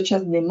memory, such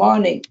as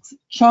mnemonics,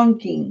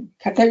 chunking,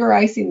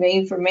 categorizing the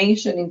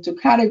information into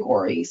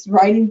categories,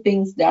 writing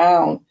things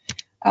down,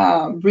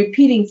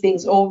 repeating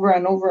things over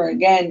and over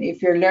again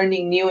if you're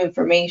learning new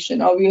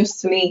information.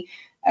 Obviously,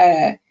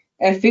 a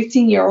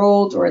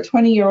 15-year-old or a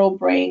 20-year-old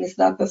brain is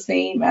not the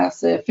same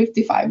as a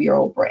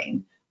 55-year-old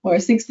brain or a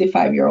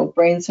 65-year-old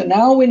brain. So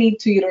now we need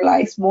to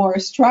utilize more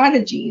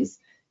strategies,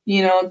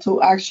 to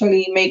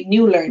actually make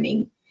new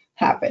learning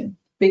happen,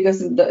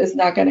 because it's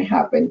not going to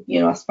happen,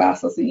 as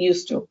fast as it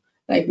used to,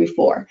 like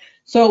before.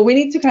 So we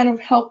need to kind of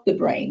help the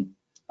brain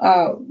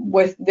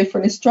with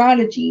different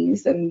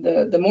strategies, and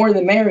the more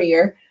the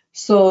merrier,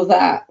 so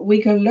that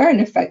we can learn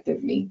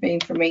effectively the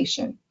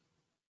information.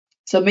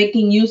 So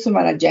making use of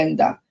an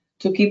agenda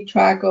to keep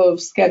track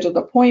of scheduled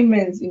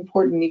appointments,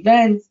 important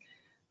events,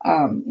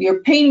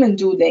 your payment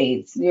due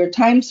dates, your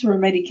times for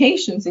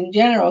medications in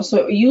general.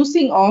 So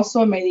using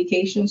also a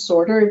medication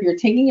sorter. If you're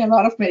taking a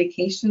lot of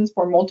medications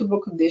for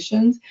multiple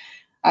conditions,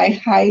 I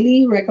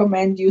highly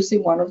recommend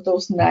using one of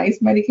those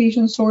nice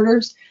medication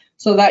sorters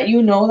so that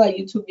you know that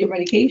you took your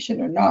medication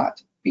or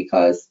not.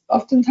 Because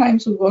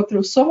oftentimes we go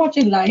through so much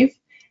in life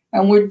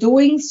and we're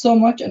doing so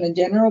much on a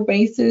general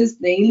basis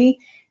daily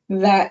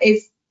that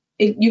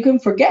you can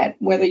forget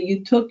whether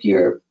you took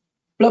your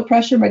blood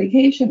pressure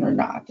medication or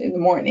not in the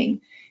morning.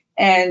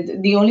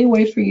 And the only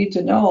way for you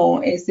to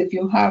know is if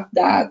you have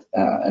that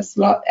a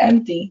slot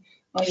empty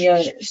on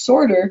your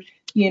sorter,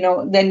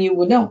 then you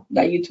will know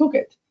that you took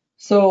it.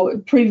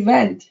 So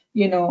prevent,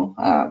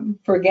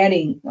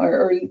 forgetting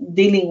or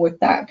dealing with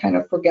that kind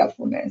of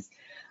forgetfulness.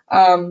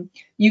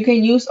 You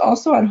can use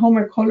also at home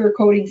a color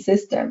coding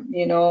system,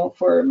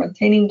 for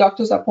maintaining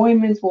doctor's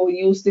appointments. We'll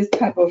use this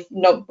type of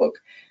notebook.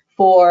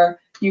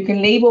 You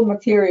can label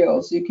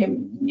materials. You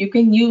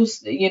can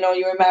use,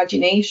 your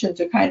imagination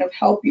to kind of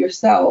help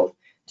yourself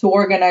to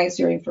organize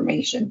your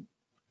information.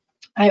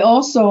 I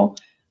also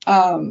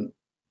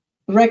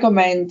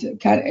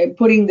recommend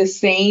putting the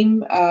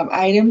same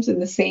items in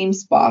the same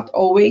spot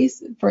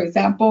always. For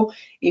example,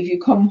 if you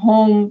come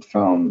home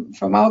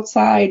from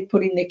outside,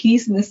 putting the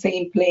keys in the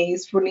same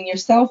place, putting your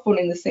cell phone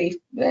in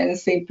the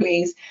same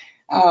place,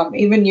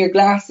 even your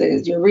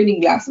glasses, your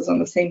reading glasses on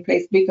the same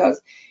place, because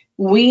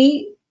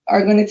we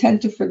are going to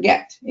tend to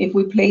forget. If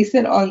we place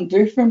it on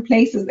different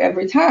places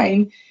every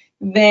time,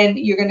 then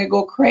you're going to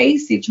go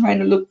crazy trying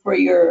to look for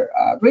your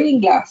reading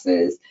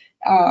glasses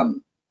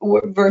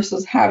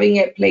versus having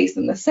it placed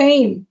in the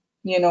same,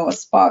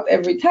 spot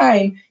every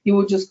time. You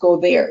will just go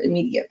there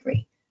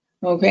immediately.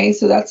 Okay,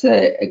 so that's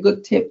a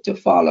good tip to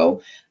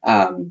follow.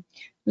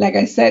 Like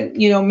I said,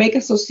 make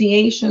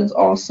associations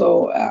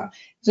also.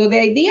 So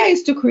the idea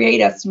is to create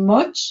as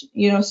much,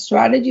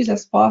 strategies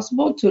as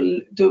possible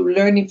to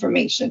learn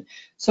information.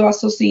 So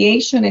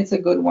association is a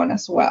good one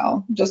as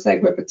well. Just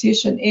like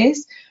repetition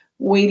is,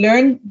 we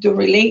learn to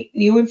relate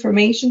new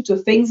information to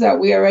things that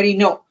we already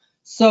know.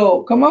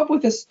 So come up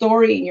with a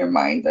story in your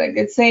mind. Like,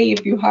 let's say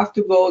if you have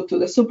to go to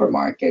the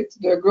supermarket,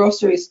 the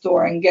grocery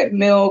store, and get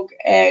milk,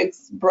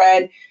 eggs,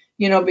 bread,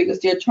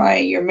 because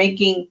you're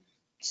making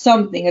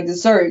something, a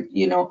dessert,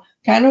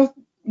 kind of,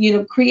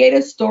 create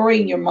a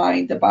story in your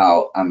mind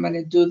about, I'm going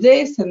to do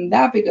this and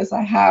that because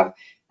I have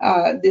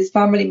these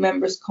family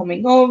members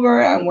coming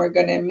over and we're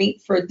going to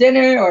meet for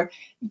dinner, or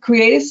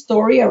create a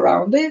story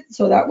around it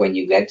so that when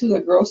you get to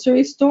the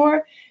grocery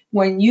store,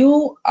 when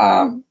you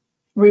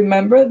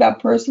remember that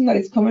person that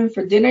is coming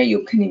for dinner,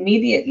 you can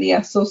immediately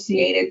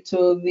associate it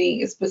to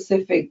the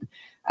specific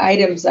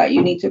items that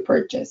you need to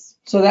purchase.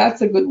 So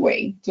that's a good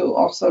way to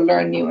also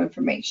learn new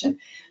information.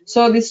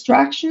 So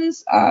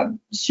distractions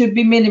should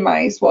be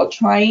minimized while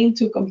trying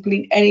to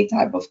complete any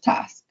type of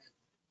task.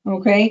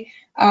 Okay,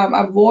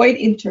 avoid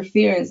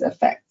interference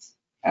effects.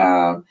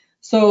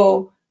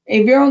 So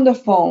if you're on the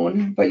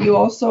phone, but you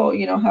also,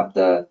 have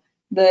the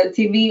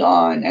TV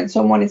on and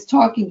someone is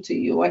talking to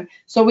you, and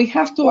so we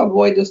have to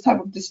avoid those type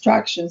of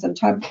distractions and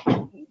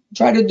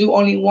try to do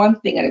only one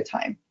thing at a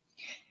time.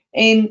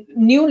 In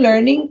new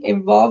learning,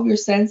 involve your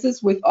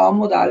senses with all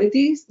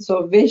modalities,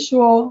 so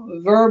visual,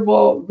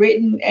 verbal,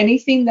 written,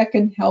 anything that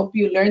can help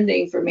you learn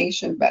the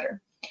information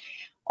better.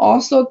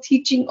 Also,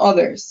 teaching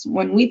others.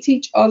 When we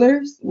teach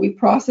others, we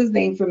process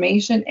the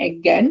information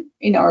again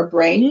in our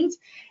brains,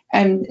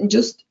 and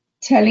just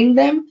telling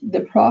them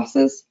the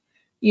process,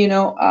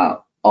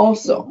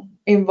 also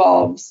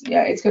involves,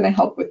 it's going to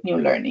help with new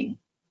learning,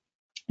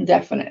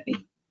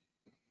 definitely.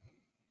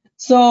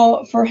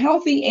 So for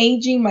healthy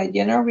aging, my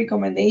general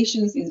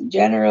recommendations in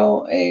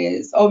general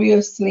is,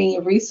 obviously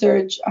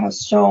research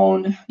has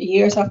shown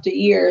years after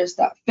years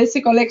that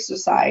physical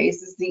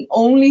exercise is the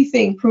only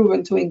thing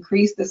proven to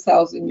increase the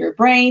cells in your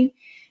brain.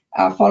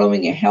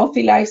 Following a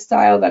healthy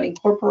lifestyle that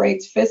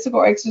incorporates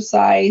physical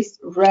exercise,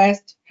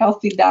 rest,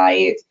 healthy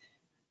diet,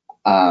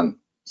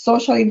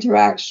 social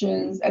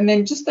interactions, and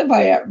then just a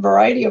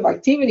variety of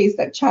activities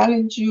that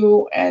challenge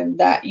you and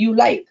that you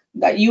like,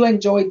 that you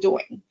enjoy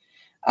doing.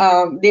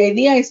 The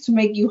idea is to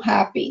make you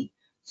happy.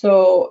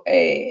 So,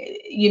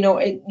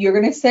 you're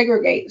going to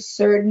segregate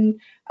certain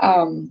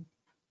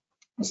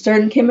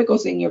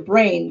chemicals in your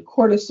brain,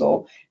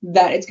 cortisol,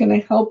 that it's going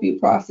to help you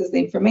process the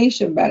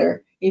information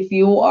better if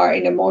you are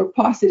in a more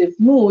positive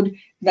mood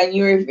than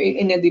you're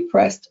in a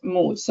depressed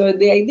mood. So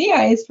the idea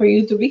is for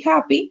you to be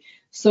happy.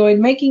 So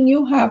in making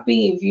you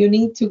happy, if you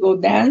need to go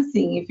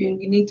dancing, if you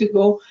need to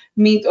go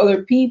meet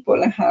other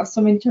people and have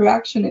some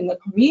interaction in the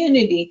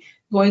community,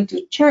 going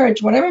to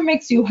church, whatever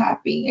makes you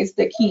happy is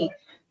the key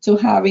to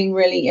having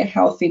really a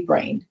healthy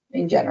brain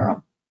in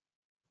general.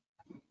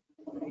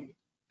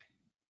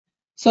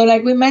 So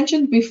like we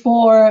mentioned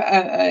before,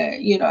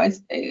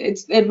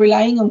 it's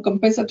relying on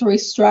compensatory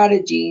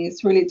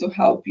strategies really to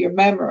help your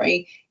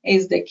memory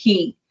is the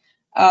key.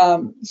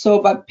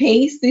 But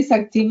pace these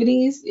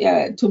activities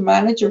to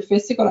manage your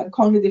physical and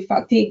cognitive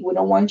fatigue. We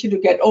don't want you to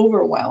get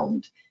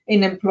overwhelmed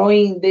in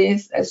employing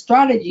these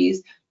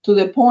strategies to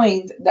the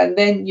point that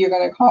then you're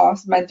going to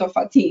cause mental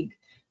fatigue.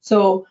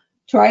 So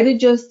try to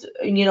just,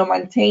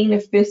 maintain a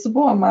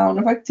feasible amount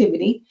of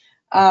activity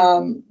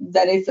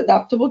that is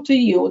adaptable to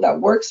you,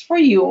 that works for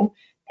you,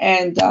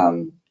 and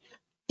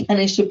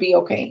it should be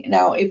okay.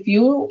 Now, if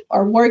you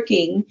are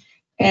working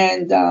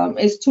and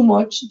it's too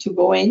much to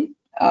go in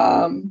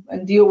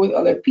and deal with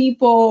other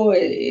people,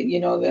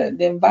 the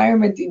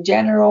environment in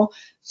general,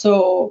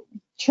 so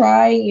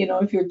try,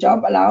 if your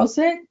job allows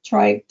it,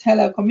 try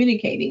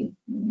telecommunicating.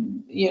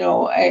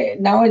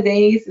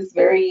 Nowadays it's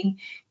very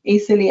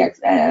easily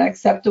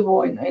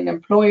acceptable in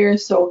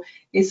employers, so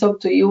it's up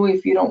to you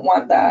if you don't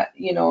want that,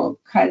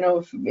 kind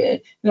of a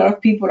lot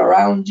of people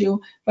around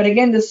you. But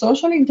again, the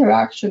social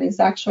interaction is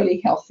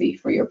actually healthy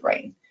for your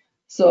brain.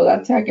 So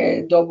that's like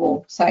a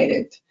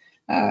double-sided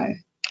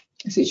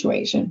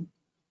situation.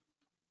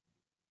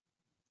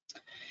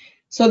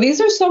 So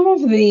these are some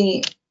of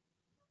the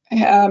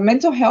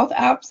mental health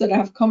apps that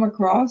I've come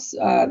across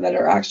that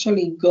are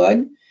actually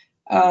good.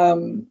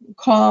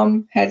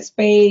 Calm,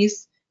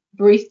 Headspace,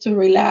 Breathe to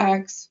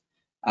Relax,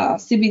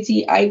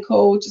 CBT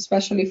iCoach,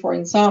 especially for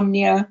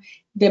insomnia,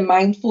 the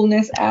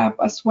mindfulness app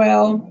as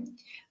well,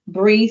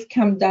 Breathe,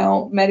 Calm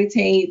Down,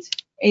 Meditate,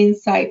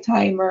 Insight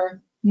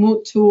Timer,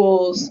 Mood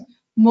Tools,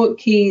 Mood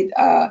Kit,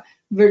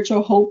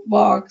 Virtual Hope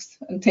Box,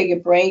 and Take a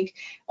Break.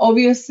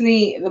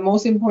 Obviously, the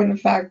most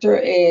important factor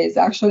is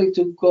actually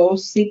to go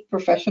seek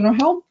professional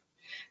help.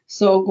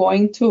 So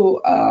going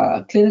to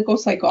a clinical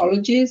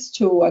psychologist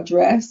to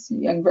address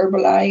and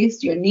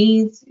verbalize your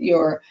needs,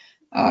 your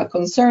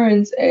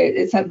concerns,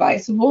 it's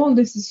advisable.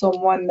 This is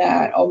someone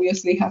that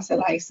obviously has a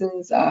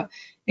license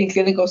in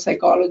clinical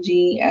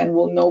psychology and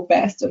will know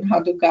best on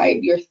how to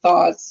guide your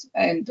thoughts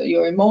and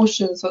your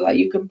emotions so that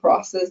you can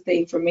process the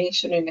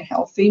information in a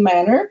healthy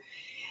manner.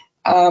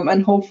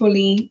 And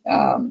hopefully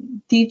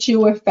teach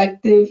you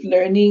effective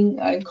learning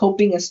and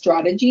coping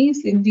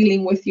strategies in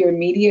dealing with your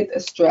immediate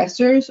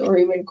stressors or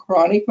even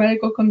chronic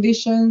medical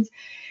conditions.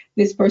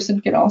 This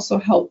person can also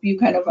help you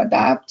kind of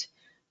adapt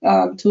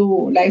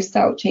to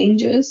lifestyle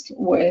changes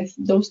with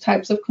those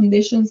types of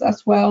conditions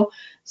as well.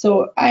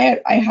 So I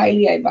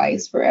highly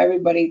advise for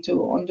everybody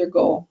to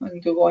undergo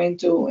and to go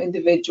into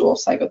individual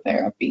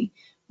psychotherapy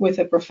with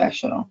a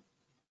professional,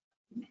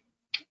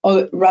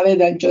 or rather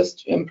than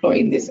just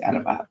employing these kind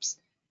of apps.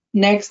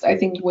 Next, I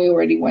think we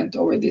already went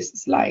over this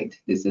slide.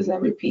 This is a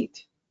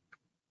repeat.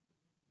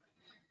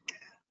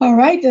 All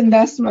right, and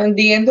that's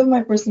the end of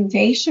my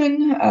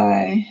presentation.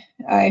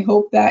 I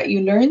hope that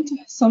you learned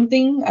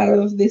something out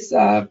of this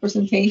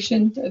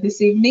presentation this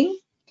evening,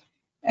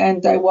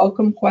 and I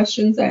welcome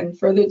questions and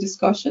further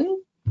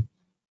discussion.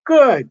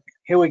 Good.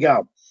 Here we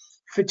go.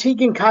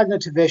 Fatigue and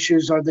cognitive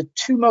issues are the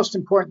two most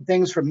important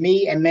things for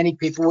me and many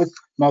people with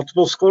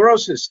multiple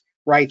sclerosis,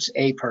 writes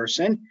a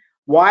person.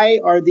 Why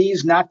are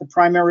these not the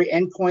primary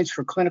endpoints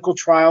for clinical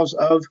trials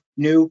of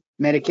new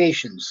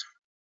medications?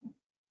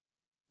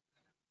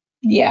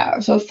 Yeah,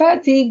 so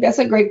fatigue, that's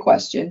a great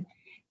question.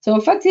 So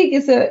fatigue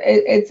is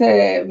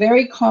a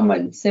very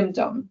common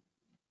symptom.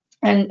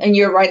 And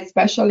you're right,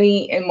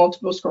 especially in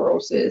multiple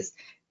sclerosis.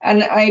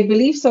 And I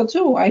believe so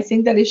too. I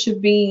think that it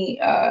should be,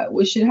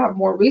 we should have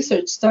more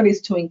research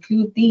studies to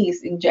include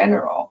these in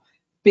general,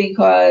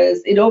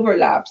 because it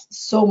overlaps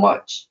so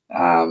much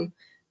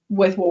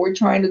with what we're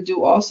trying to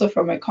do also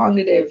from a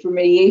cognitive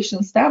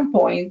remediation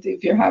standpoint.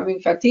 If you're having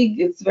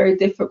fatigue, it's very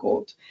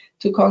difficult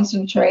to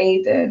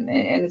concentrate, and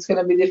it's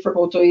going to be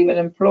difficult to even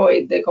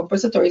employ the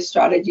compensatory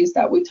strategies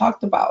that we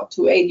talked about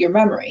to aid your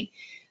memory.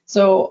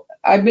 So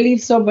I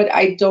believe so, but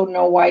I don't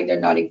know why they're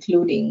not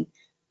including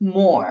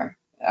more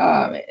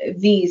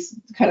these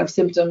kind of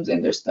symptoms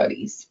in their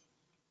studies.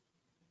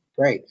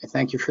 Great,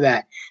 thank you for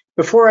that.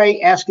 Before I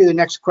ask you the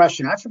next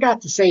question, I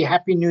forgot to say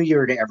Happy New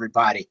Year to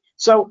everybody.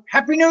 So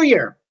Happy New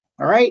Year,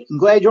 all right? I'm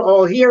glad you're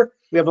all here.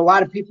 We have a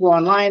lot of people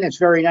online. It's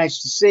very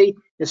nice to see.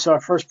 This is our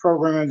first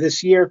program of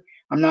this year.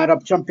 I'm not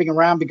up jumping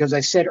around because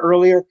I said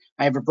earlier,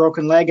 I have a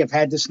broken leg. I've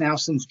had this now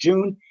since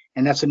June,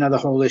 and that's another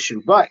whole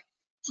issue, but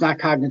it's not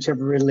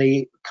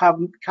cognitively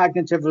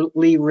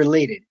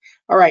related.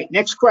 All right,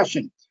 next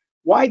question.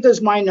 Why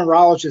does my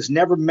neurologist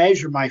never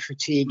measure my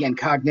fatigue and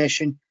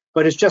cognition,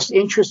 but is just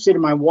interested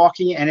in my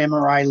walking and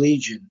MRI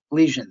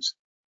lesions?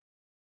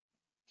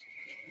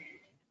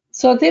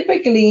 So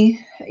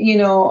typically,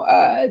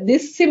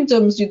 these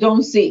symptoms you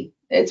don't see.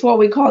 It's what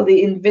we call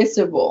the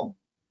invisible,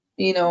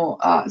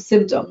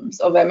 symptoms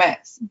of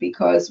MS,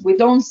 because we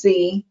don't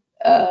see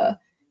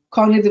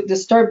cognitive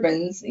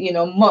disturbance,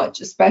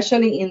 much,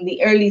 especially in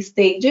the early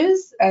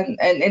stages. And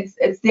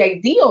it's the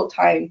ideal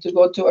time to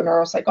go to a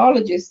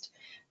neuropsychologist,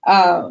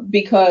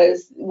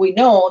 because we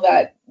know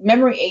that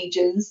memory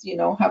agents,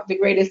 have the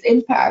greatest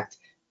impact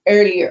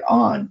earlier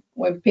on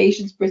when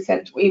patients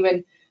present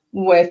even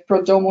with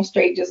prodromal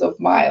stages of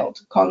mild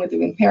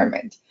cognitive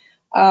impairment.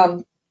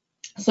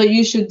 So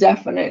you should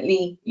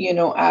definitely,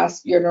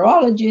 ask your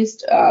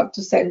neurologist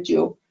to send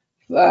you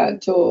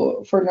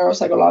for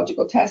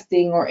neuropsychological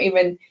testing, or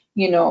even,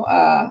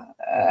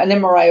 an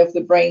MRI of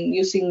the brain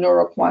using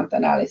neuroquant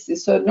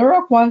analysis. So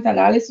neuroquant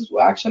analysis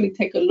will actually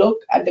take a look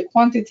at the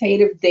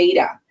quantitative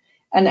data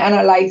and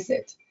analyze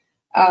it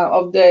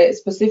of the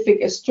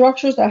specific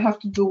structures that have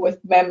to do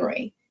with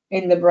memory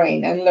in the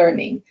brain and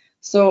learning.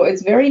 So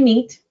it's very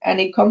neat,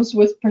 and it comes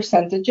with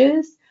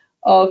percentages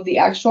of the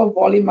actual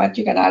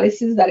volumetric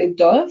analysis that it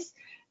does.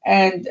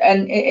 And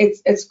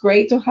it's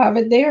great to have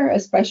it there,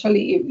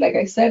 especially if, like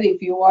I said,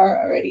 if you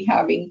are already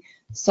having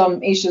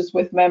some issues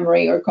with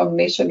memory or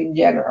cognition in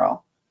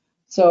general.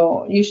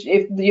 So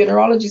if the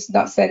neurologist is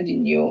not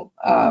sending you,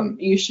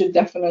 you should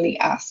definitely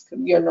ask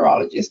your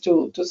neurologist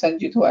to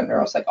send you to a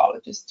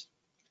neuropsychologist.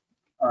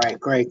 All right,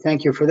 great.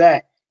 Thank you for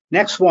that.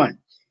 Next one.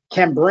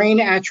 Can brain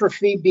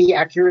atrophy be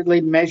accurately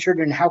measured,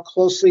 and how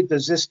closely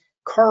does this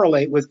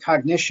correlate with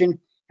cognition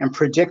and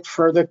predict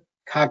further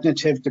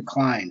cognitive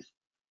decline?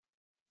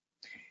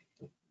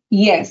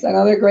 Yes,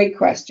 another great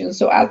question.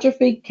 So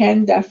atrophy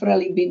can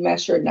definitely be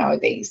measured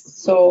nowadays.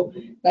 So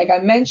like I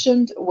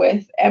mentioned,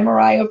 with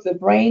MRI of the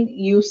brain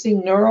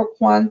using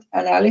neuroquant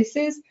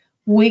analysis,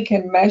 we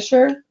can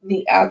measure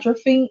the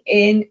atrophy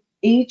in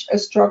each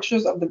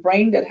structures of the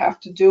brain that have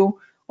to do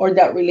or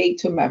that relate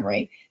to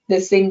memory. The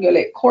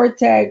cingulate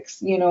cortex,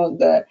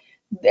 the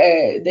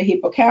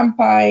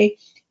hippocampi,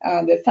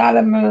 the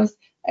thalamus,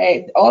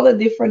 all the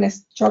different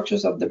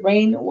structures of the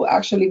brain will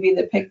actually be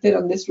depicted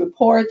on this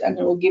report, and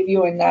it will give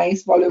you a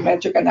nice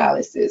volumetric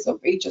analysis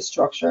of each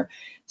structure.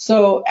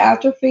 So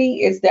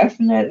atrophy is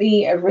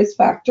definitely a risk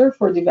factor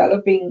for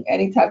developing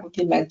any type of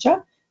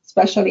dementia,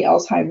 especially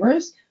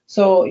Alzheimer's.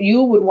 So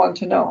you would want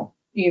to know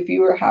if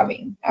you were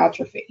having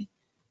atrophy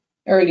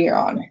earlier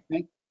on.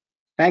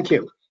 Thank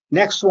you.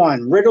 Next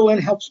one.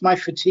 Ritalin helps my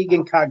fatigue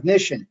and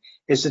cognition.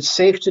 Is it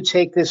safe to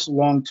take this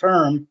long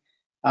term?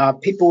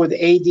 People with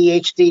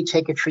ADHD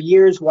take it for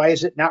years. Why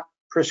is it not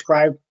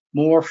prescribed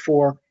more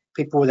for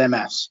people with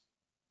MS?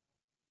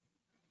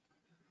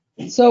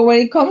 So when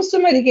it comes to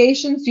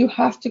medications, you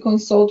have to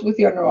consult with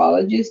your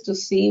neurologist to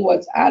see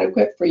what's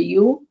adequate for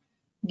you,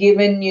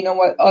 given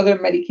what other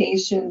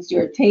medications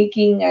you're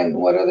taking and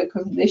what other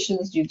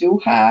conditions you do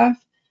have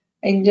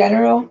in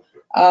general.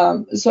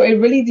 So it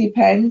really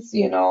depends,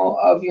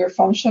 of your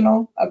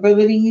functional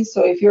abilities.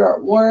 So if you're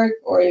at work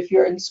or if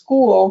you're in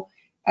school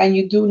and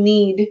you do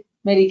need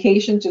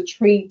medication to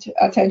treat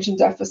attention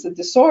deficit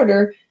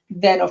disorder,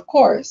 then of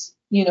course,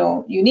 you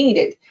need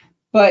it.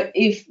 But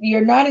if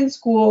you're not in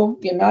school,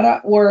 you're not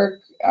at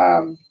work,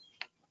 and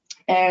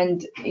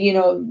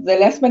the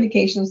less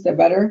medications, the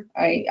better,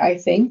 I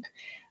think.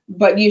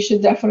 But you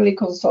should definitely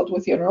consult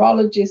with your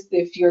neurologist.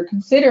 If you're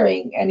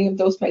considering any of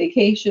those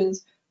medications,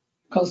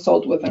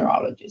 consult with a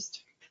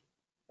neurologist.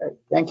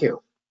 Thank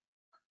you.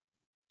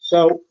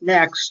 So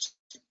next,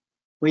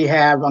 we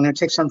have, I'm going to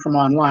take some from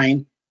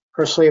online.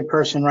 Personally, a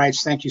person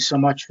writes, thank you so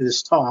much for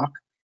this talk.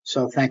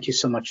 So thank you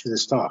so much for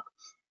this talk.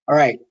 All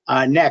right,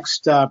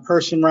 next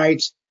person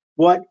writes,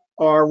 what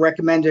are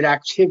recommended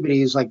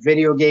activities like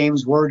video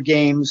games, word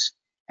games,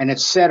 and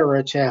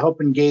etc. to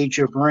help engage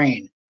your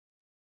brain?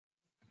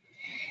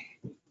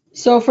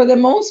 So for the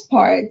most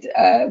part,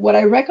 what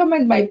I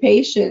recommend my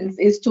patients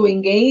is to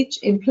engage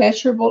in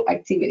pleasurable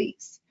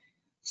activities.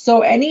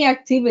 So any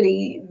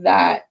activity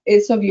that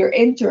is of your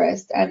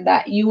interest and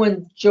that you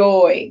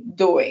enjoy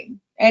doing,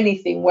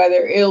 anything,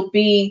 whether it'll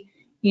be,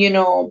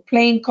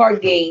 playing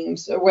card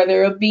games, or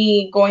whether it'll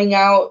be going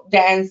out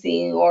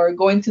dancing or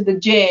going to the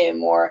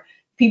gym, or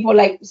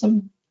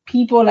some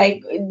people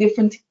like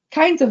different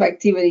kinds of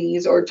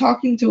activities, or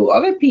talking to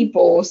other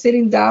people,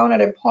 sitting down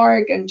at a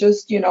park and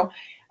just,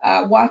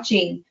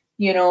 watching,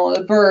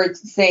 the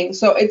birds sing.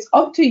 So it's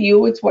up to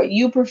you. It's what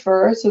you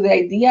prefer. So the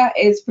idea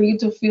is for you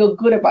to feel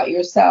good about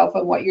yourself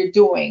and what you're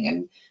doing,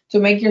 and to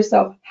make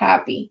yourself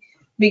happy,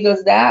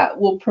 because that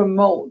will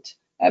promote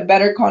a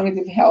better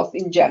cognitive health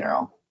in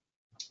general,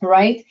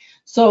 right?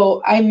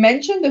 So I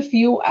mentioned a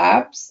few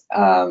apps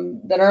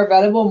that are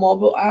available,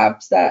 mobile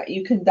apps that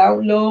you can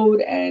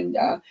download, and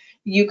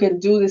you can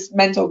do this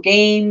mental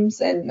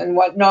games and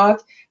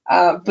whatnot.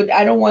 But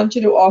I don't want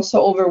you to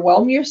also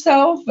overwhelm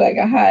yourself. Like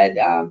I had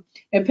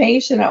a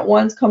patient at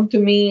once come to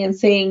me and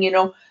saying,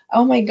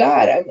 oh my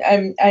God,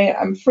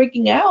 I'm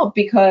freaking out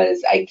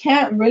because I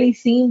can't really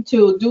seem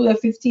to do the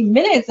 15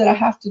 minutes that I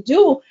have to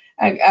do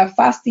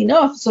fast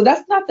enough. So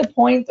that's not the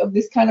point of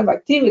this kind of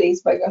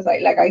activities, because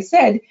like I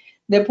said,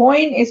 the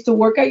point is to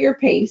work at your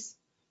pace.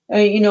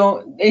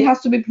 It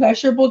has to be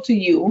pleasurable to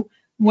you,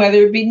 whether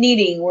it be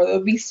knitting, whether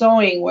it be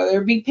sewing,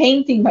 whether it be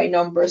painting by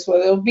numbers,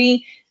 whether it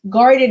be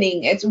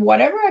gardening. It's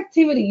whatever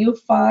activity you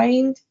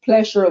find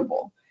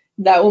pleasurable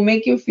that will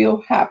make you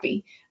feel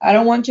happy. I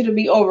don't want you to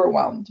be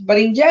overwhelmed. But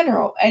in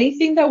general,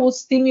 anything that will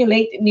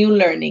stimulate new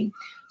learning.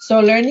 So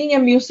learning a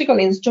musical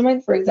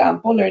instrument, for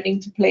example,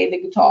 learning to play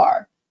the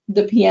guitar,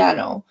 the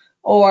piano,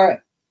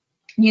 or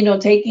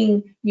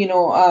taking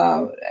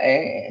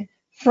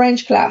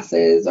French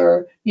classes,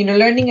 or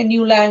learning a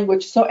new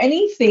language. So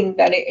anything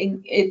that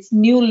it's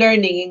new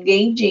learning,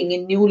 engaging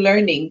in new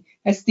learning,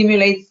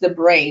 stimulates the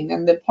brain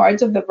and the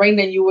parts of the brain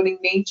that you would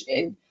engage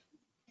in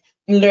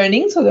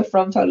learning. So the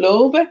frontal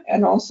lobe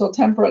and also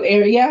temporal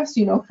areas,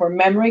 for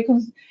memory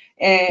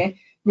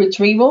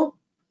retrieval.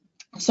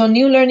 So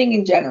new learning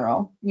in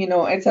general,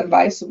 it's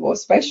advisable,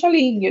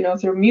 especially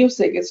through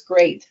music. It's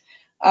great.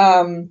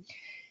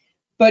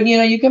 But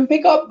you can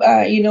pick up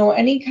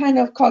any kind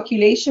of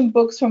calculation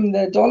books from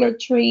the Dollar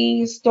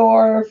Tree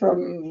store,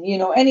 from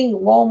any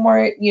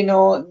Walmart.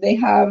 They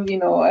have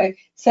a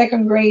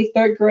second grade,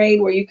 third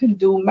grade, where you can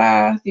do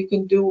math, you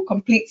can do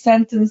complete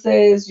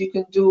sentences, you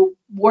can do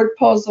word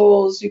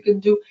puzzles, you can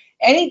do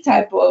any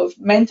type of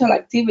mental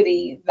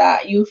activity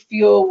that you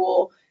feel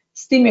will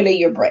stimulate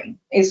your brain.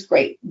 It's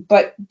great,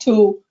 but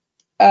to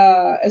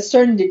a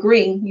certain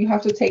degree, you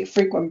have to take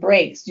frequent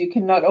breaks. You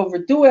cannot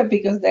overdo it,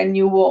 because then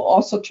you will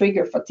also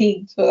trigger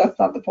fatigue. So that's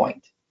not the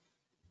point.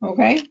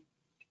 Okay?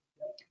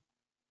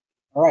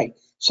 All right.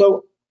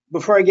 So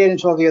before I get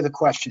into all the other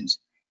questions,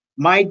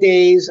 my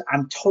days,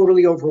 I'm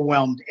totally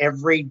overwhelmed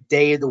every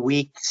day of the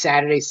week,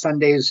 Saturday,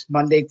 Sundays,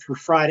 Monday through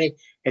Friday,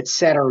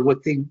 etc.,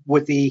 with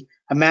the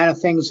amount of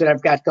things that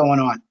I've got going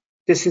on.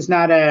 This is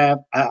not a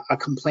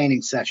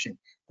complaining session.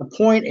 The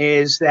point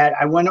is that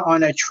I went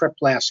on a trip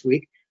last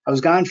week. I was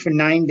gone for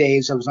 9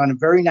 days. I was on a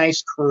very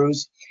nice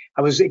cruise.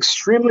 I was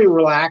extremely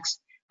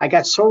relaxed. I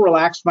got so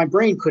relaxed, my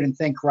brain couldn't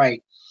think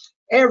right.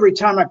 Every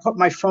time I put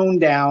my phone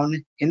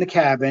down in the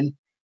cabin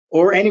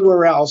or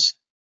anywhere else,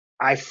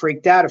 I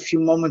freaked out a few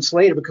moments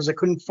later because I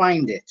couldn't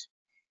find it.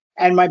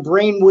 And my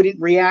brain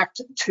wouldn't react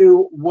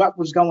to what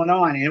was going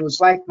on. And it was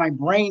like my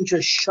brain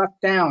just shut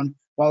down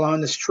while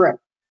on this trip.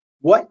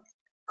 What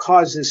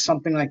causes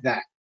something like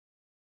that?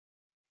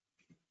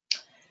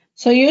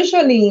 So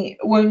usually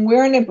when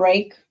we're on a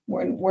break,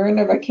 when we're in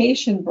a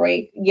vacation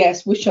break,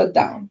 yes, we shut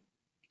down.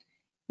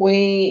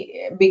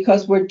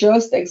 Because we're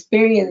just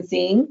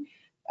experiencing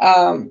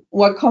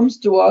what comes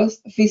to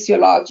us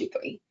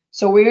physiologically.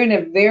 So we're in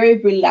a very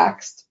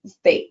relaxed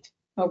state.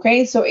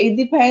 Okay, so it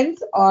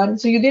depends on,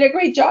 so you did a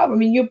great job. I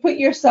mean, you put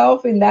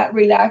yourself in that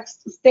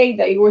relaxed state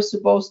that you were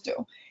supposed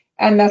to,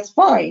 and that's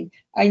fine.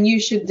 And you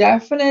should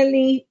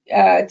definitely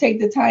take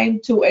the time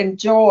to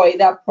enjoy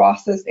that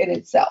process in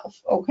itself.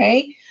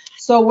 Okay,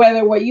 so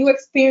whether what you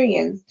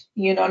experienced,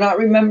 not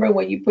remember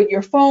when you put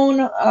your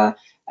phone,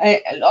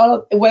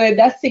 whether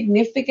that's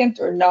significant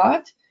or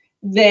not,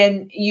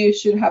 then you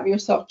should have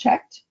yourself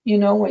checked.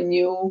 When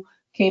you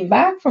came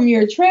back from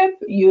your trip,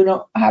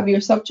 have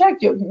yourself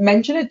checked. You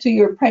mention it to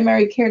your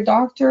primary care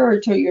doctor or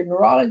to your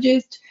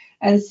neurologist,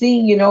 and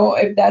see,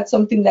 if that's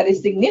something that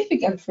is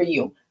significant for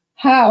you.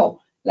 How?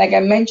 Like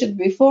I mentioned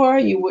before,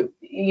 you would,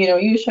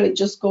 usually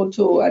just go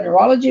to a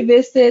neurology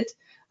visit.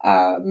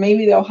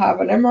 Maybe they'll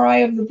have an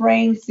MRI of the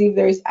brain, see if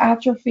there is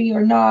atrophy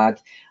or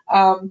not.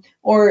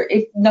 Or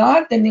if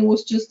not, then it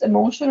was just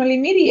emotionally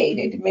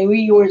mediated. Maybe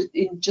you were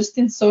just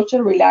in such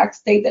a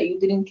relaxed state that you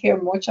didn't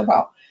care much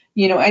about,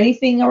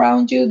 anything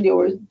around you. You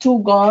were too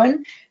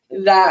gone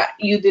that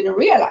you didn't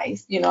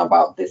realize,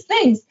 about these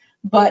things.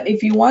 But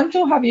if you want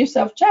to have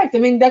yourself checked, I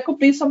mean, that could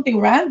be something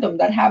random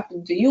that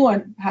happened to you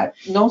and had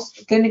no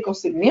clinical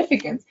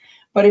significance.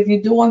 But if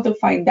you do want to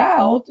find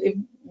out if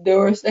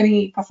there was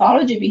any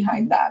pathology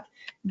behind that,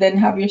 then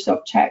have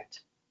yourself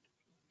checked.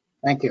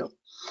 Thank you.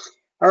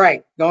 All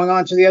right, going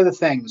on to the other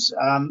things.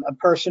 A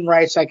person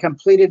writes, I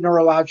completed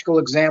neurological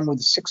exam with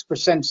a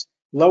 6%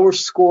 lower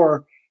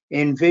score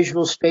in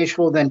visual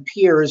spatial than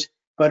peers,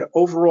 but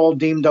overall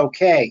deemed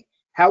okay.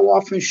 How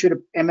often should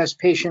a MS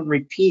patient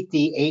repeat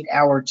the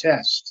 8-hour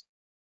test?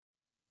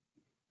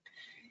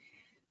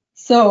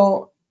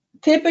 So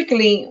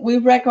typically, we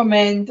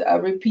recommend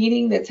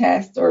repeating the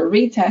test or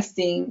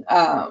retesting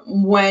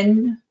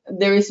when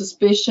there is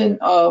suspicion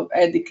of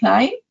a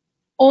decline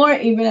or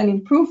even an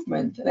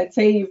improvement. Let's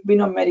say you've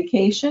been on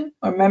medication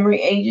or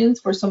memory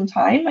agents for some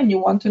time and you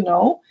want to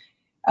know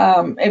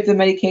if the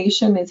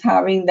medication is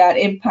having that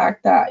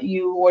impact that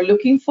you were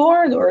looking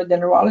for or the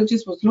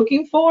neurologist was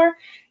looking for,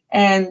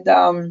 and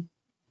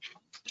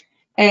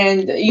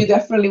you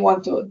definitely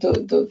want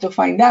to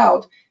find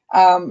out.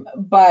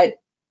 But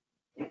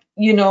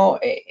you know,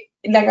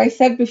 like I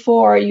said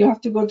before, you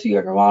have to go to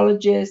your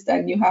neurologist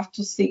and you have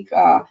to seek,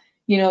 the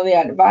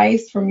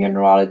advice from your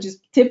neurologist.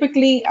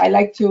 Typically, I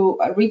like to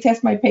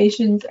retest my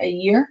patients a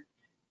year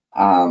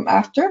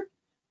after,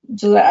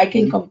 so that I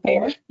can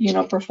compare,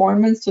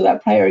 performance to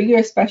that prior year,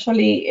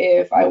 especially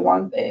if I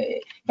want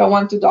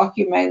to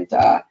document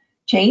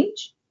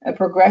change, a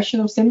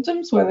progression of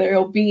symptoms, whether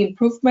it'll be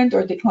improvement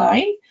or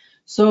decline.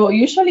 So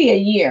usually a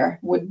year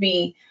would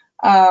be.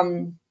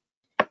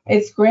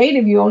 It's great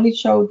if you only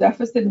show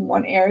deficit in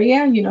one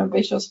area,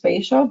 visual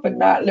spatial, but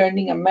not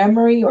learning a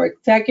memory or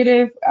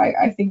executive.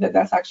 I think that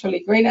that's actually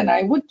great, and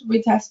I would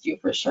retest you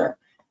for sure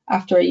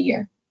after a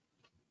year.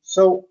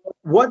 So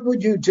what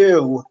would you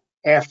do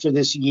after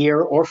this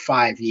year or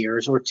 5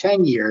 years or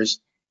 10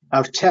 years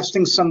of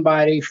testing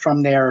somebody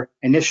from their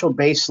initial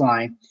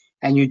baseline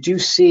and you do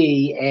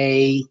see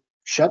a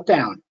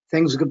shutdown?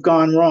 Things have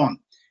gone wrong.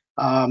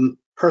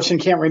 Person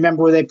can't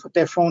remember where they put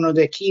their phone or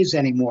their keys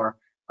anymore,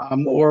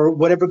 or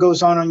whatever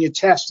goes on your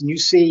test, and you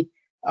see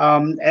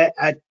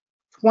a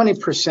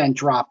 20%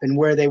 drop in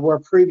where they were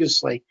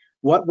previously.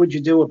 What would you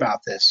do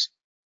about this?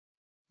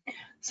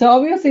 So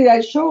obviously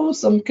that shows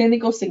some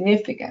clinical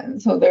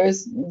significance. So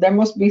there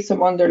must be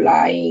some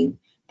underlying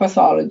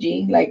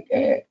pathology like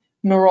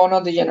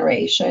neuronal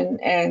degeneration,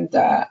 and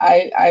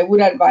I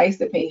would advise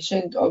the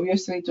patient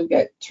obviously to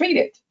get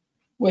treated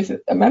with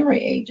a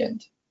memory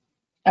agent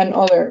and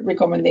other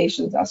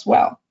recommendations as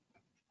well.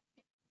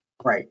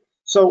 Right.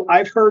 So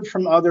I've heard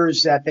from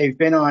others that they've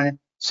been on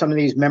some of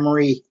these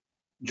memory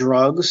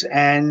drugs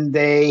and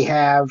they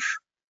have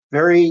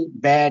very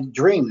bad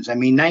dreams. I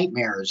mean,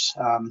 nightmares.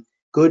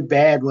 Good,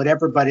 bad,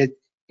 whatever, but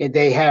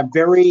they have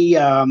very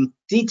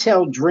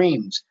detailed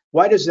dreams.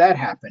 Why does that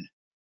happen?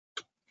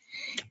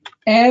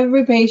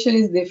 Every patient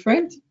is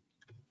different.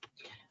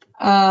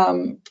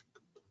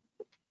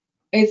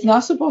 It's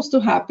not supposed to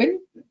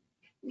happen,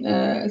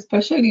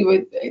 especially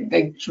with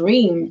like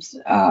dreams.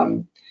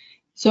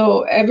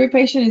 So every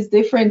patient is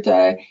different.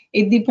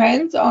 It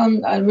depends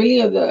on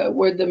really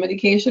where the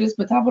medication is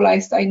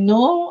metabolized. I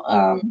know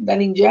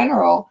that in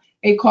general,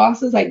 it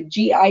causes like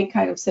GI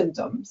kind of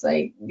symptoms,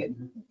 like,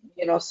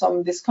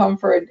 some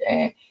discomfort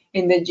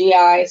in the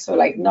GI. So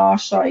like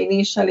nausea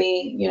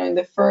initially, in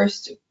the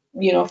first,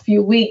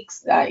 few weeks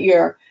that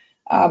your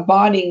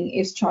body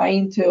is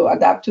trying to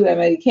adapt to the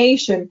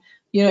medication,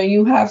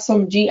 you have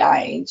some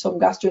GI, some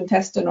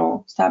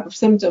gastrointestinal type of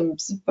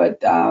symptoms,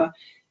 but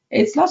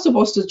it's not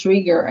supposed to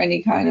trigger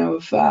any kind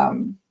of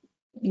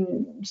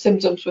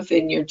symptoms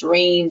within your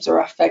dreams or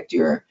affect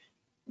your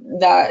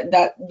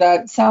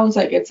that sounds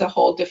like it's a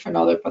whole different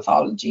other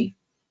pathology.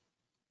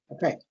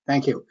 Okay,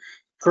 thank you.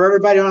 For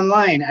everybody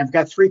online, I've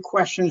got 3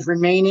 questions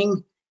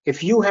remaining.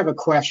 If you have a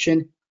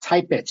question,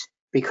 type it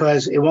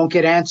because it won't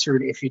get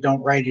answered if you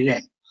don't write it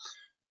in.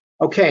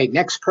 Okay,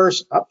 next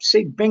person.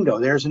 See, bingo,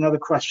 there's another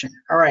question.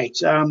 All right.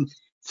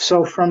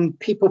 So from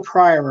people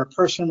prior, a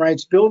person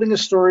writes, building a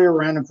story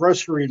around a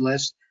grocery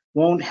list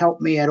won't help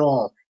me at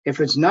all. If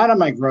it's not on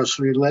my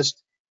grocery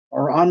list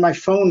or on my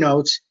phone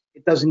notes,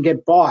 it doesn't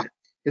get bought.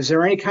 Is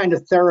there any kind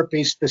of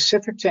therapy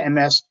specific to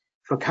MS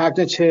for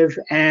cognitive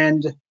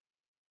and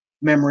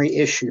memory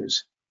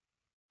issues?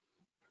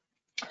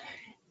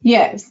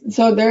 Yes,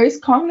 so there is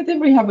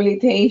cognitive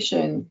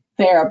rehabilitation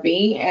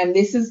therapy, and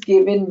this is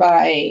given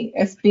by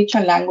a speech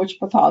and language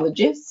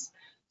pathologist.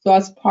 So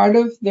as part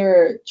of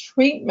their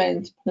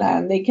treatment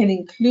plan, they can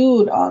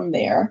include on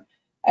there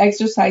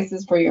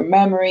exercises for your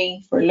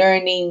memory, for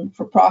learning,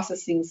 for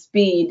processing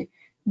speed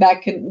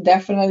that can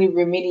definitely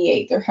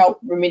remediate or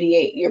help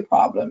remediate your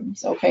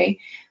problems, okay,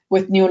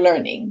 with new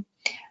learning.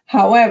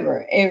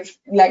 However, if,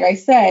 like I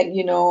said,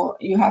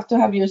 you have to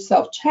have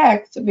yourself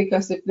checked,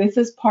 because if this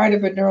is part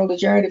of a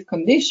neurodegenerative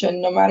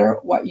condition, no matter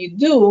what you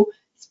do,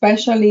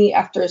 especially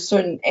after a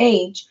certain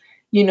age,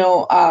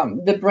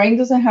 the brain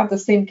doesn't have the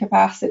same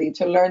capacity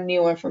to learn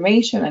new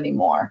information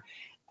anymore.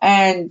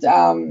 And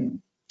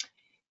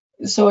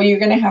so you're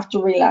going to have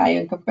to rely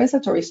on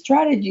compensatory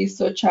strategies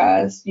such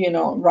as,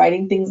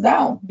 writing things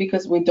down,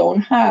 because we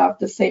don't have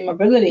the same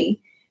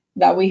ability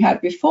that we had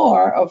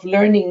before of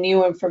learning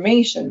new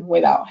information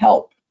without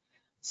help.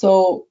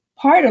 So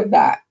part of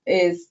that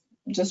is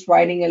just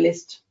writing a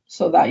list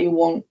so that you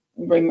won't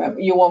remember,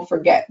 you won't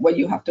forget what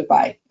you have to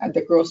buy at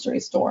the grocery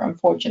store,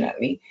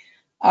 unfortunately.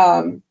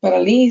 But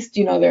at least,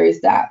 there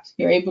is that.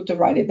 You're able to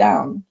write it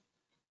down.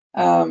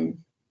 But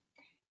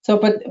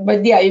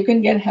yeah, you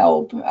can get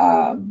help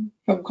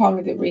from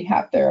cognitive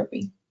rehab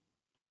therapy.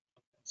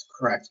 That's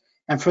correct.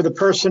 And for the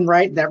person,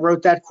 right, that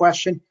wrote that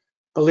question,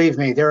 believe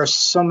me, there are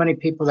so many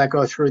people that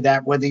go through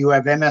that, whether you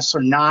have MS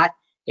or not,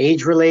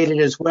 age-related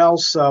as well.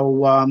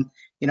 So,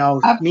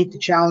 meet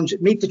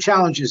the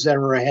challenges that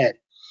are ahead.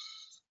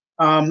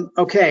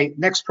 Okay,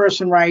 next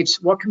person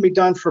writes, what can be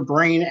done for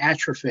brain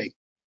atrophy?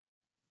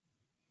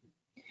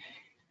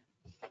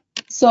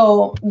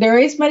 So there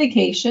is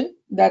medication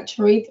that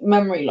treat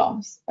memory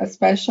loss,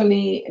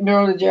 especially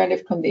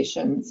neurodegenerative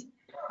conditions.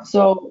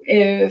 So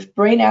if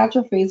brain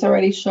atrophy is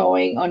already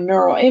showing on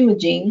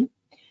neuroimaging,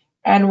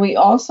 and we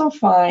also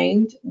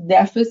find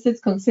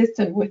deficits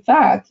consistent with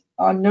that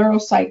on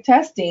neuropsych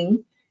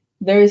testing,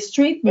 there is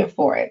treatment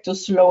for it to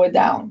slow it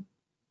down.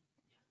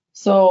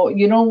 So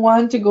you don't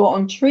want to go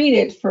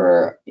untreated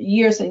for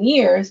years and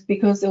years,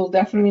 because it will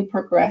definitely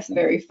progress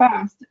very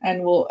fast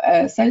and will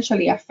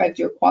essentially affect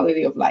your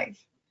quality of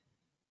life.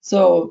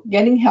 So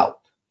getting help,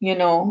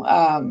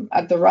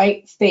 at the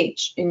right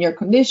stage in your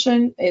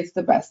condition is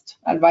the best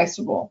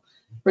advisable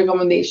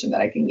recommendation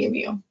that I can give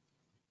you.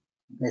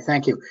 Okay,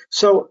 thank you.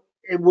 So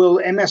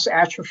will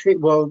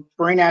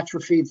brain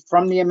atrophy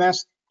from the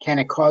MS, can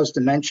it cause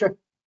dementia?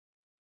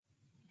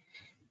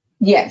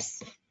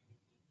 Yes.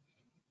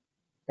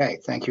 Okay,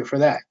 thank you for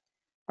that.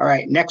 All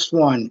right, next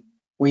one.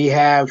 We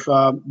have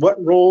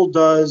what role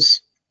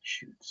does,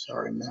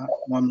 Matt,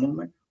 one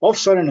moment. All of a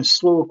sudden a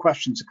slew of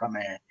questions are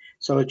coming in,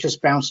 so it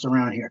just bounced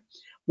around here.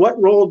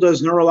 What role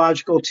does the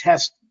neurological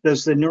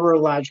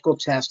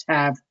test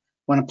have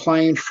when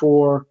applying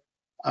for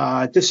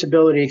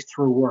disability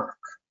through work?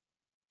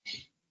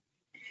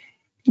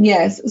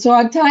 Yes, so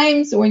at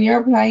times when you're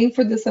applying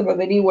for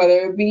disability,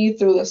 whether it be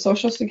through the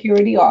Social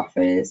Security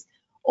office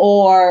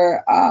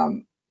or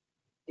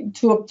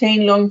to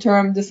obtain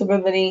long-term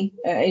disability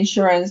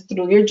insurance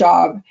through your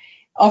job,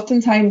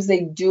 oftentimes they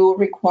do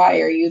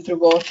require you to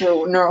go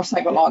through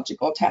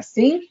neuropsychological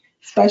testing,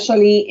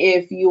 especially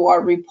if you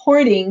are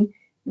reporting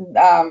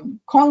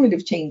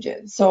cognitive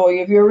changes. So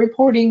if you're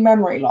reporting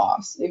memory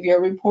loss, if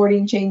you're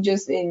reporting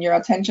changes in your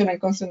attention and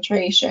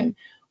concentration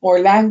or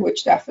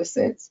language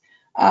deficits,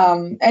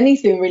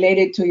 anything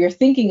related to your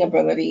thinking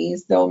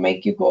abilities, they'll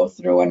make you go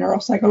through a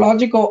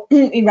neuropsychological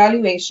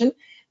evaluation,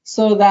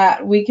 so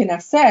that we can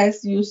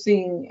assess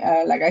using,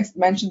 like I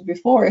mentioned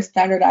before, a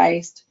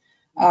standardized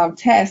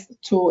test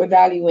to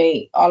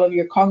evaluate all of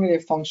your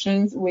cognitive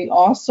functions. We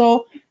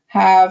also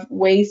have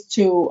ways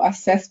to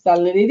assess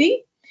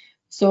validity,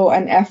 so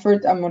an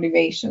effort and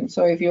motivation.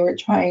 So if you were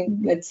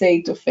trying, let's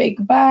say, to fake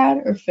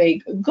bad or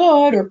fake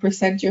good or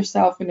present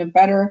yourself in a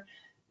better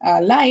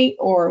light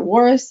or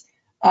worse,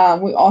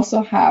 we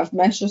also have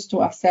measures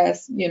to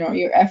assess,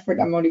 your effort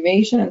and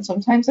motivation, and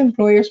sometimes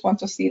employers want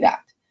to see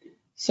that.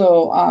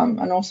 So,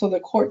 and also the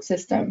court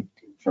system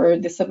for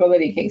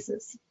disability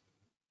cases.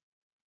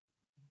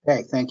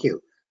 Okay, thank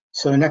you.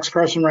 So the next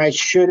person writes,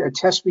 should a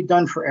test be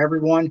done for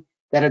everyone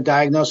that are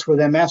diagnosed with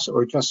MS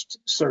or just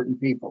certain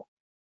people?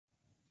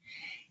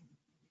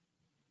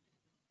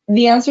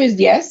 The answer is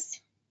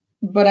yes,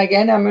 but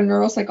again, I'm a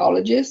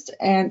neuropsychologist,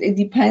 and it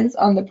depends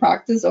on the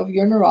practice of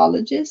your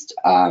neurologist.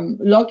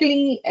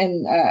 Luckily,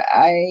 and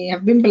I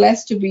have been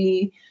blessed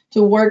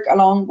to work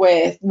along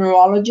with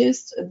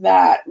neurologists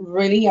that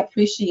really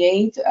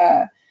appreciate,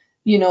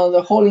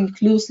 the whole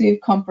inclusive,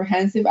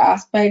 comprehensive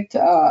aspect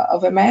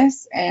of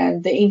MS,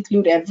 and they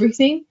include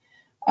everything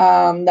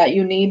that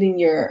you need in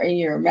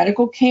your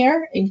medical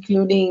care,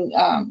 including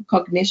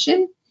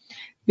cognition,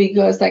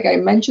 because like I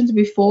mentioned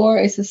before,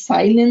 it's a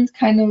silent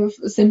kind of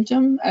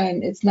symptom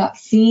and it's not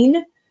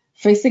seen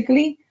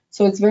physically.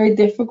 So it's very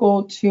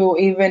difficult to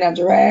even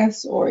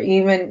address or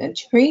even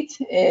treat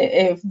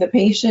if the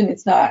patient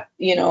is not,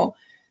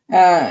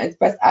 its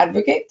best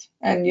advocate,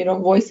 and you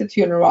don't voice it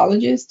to your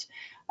neurologist.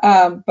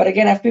 But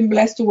again, I've been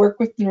blessed to work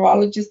with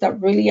neurologists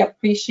that really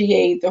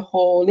appreciate the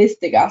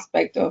holistic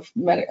aspect of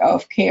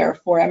care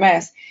for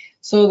MS.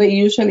 So they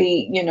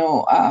usually,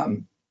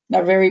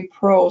 are very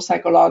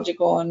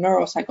pro-psychological and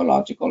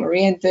neuropsychological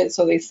oriented.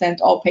 So they send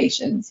all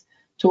patients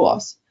to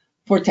us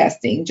for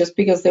testing, just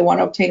because they want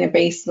to obtain a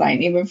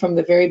baseline even from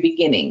the very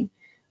beginning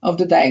of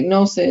the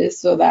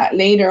diagnosis, so that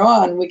later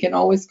on we can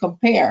always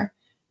compare,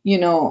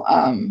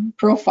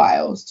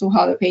 profiles to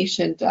how the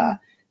patient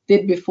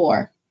did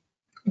before.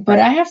 But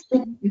I have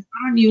seen, it's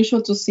not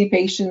unusual to see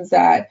patients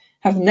that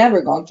have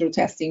never gone through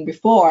testing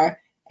before,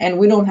 and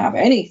we don't have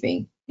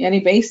any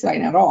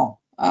baseline at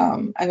all.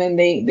 And then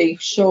they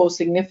show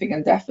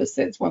significant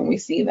deficits when we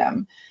see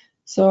them.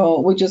 So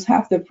we just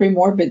have the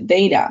premorbid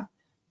data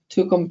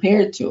to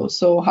compare to.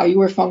 So how you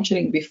were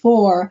functioning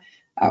before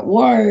at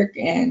work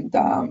and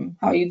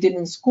how you did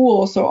in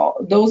school.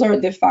 So those are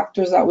the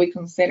factors that we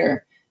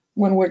consider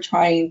when we're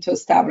trying to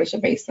establish a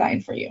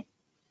baseline for you.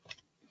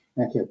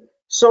 Thank you.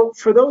 So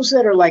for those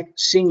that are like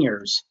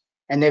seniors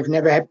and they've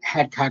never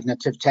had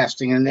cognitive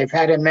testing and they've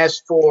had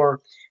MS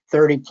for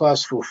 30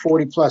 plus for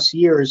 40 plus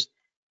years.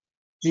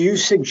 Do you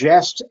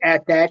suggest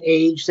at that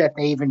age that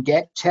they even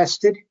get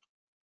tested?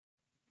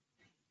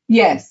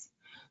 Yes.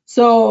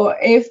 So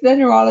if the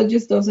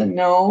neurologist doesn't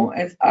know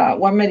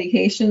what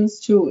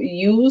medications to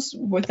use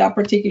with that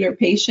particular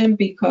patient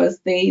because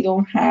they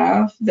don't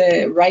have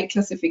the right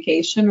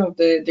classification of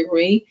the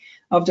degree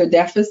of their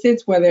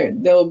deficits, whether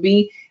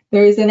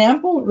there is an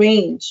ample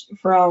range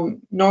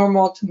from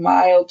normal to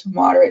mild to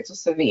moderate to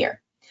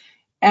severe.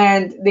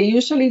 And they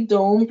usually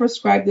don't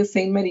prescribe the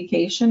same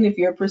medication if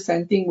you're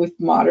presenting with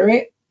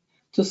moderate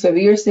to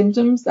severe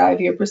symptoms than if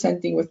you're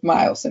presenting with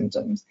mild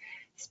symptoms,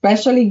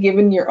 especially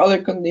given your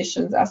other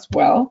conditions as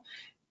well.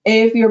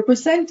 If you're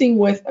presenting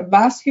with a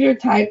vascular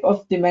type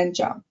of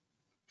dementia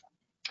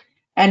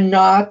and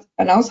not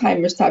an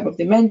Alzheimer's type of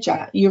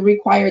dementia, you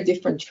require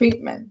different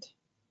treatment,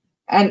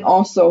 and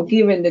also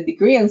given the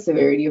degree and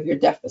severity of your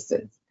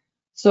deficits.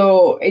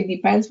 So it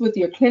depends with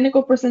your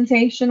clinical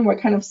presentation,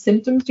 what kind of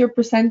symptoms you're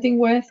presenting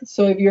with.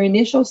 So if your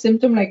initial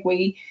symptom, like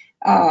we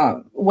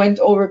went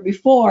over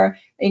before,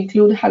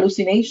 include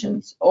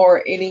hallucinations, or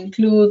it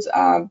includes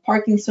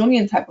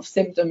Parkinsonian type of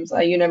symptoms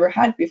that you never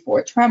had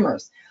before,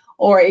 tremors,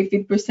 or if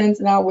it presents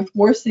now with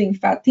worsening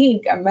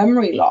fatigue and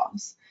memory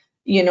loss,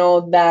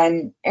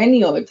 than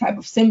any other type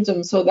of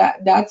symptom. So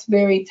that's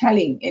very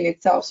telling in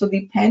itself. So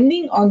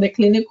depending on the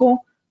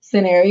clinical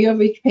scenario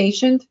of each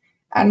patient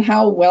and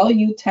how well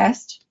you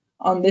test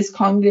on this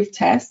cognitive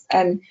test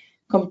and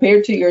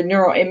compared to your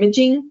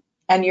neuroimaging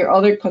and your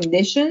other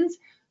conditions,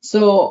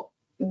 so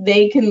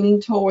they can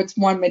lean towards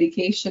one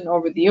medication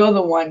over the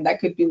other one that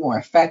could be more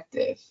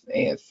effective,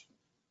 if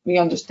we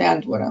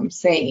understand what I'm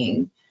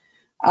saying.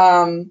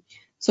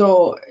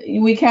 So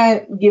we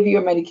can't give you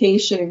a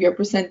medication if you're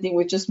presenting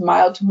with just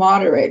mild to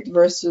moderate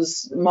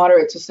versus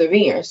moderate to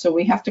severe. So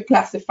we have to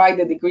classify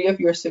the degree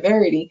of your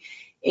severity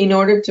in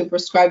order to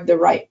prescribe the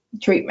right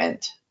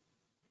treatment.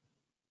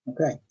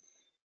 Okay.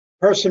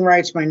 Person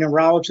writes, my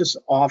neurologist's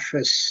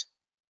office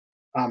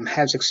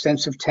has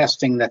extensive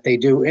testing that they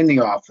do in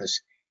the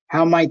office.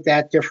 How might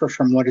that differ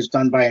from what is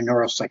done by a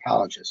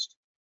neuropsychologist?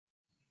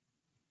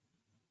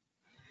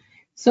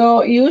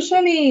 So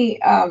usually,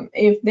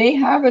 if they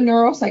have a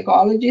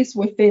neuropsychologist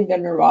within the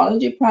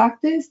neurology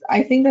practice,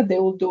 I think that they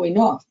will do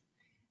enough.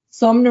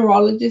 Some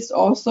neurologists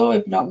also,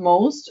 if not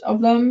most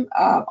of them,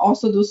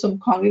 also do some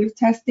cognitive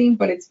testing,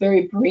 but it's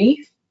very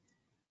brief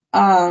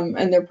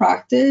in their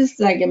practice,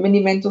 like a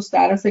mini mental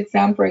status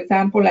exam, for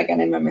example, like an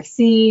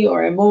MMSE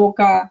or a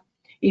MOCA,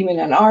 even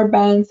an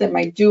R-bands they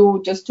might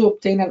do just to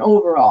obtain an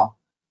overall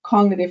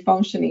cognitive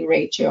functioning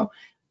ratio.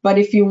 But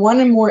if you want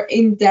a more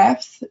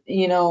in-depth,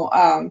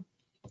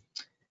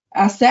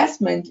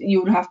 assessment,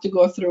 you would have to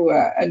go through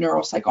a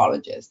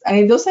neuropsychologist. And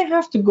it doesn't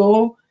have to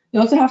go,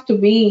 you also have to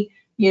be,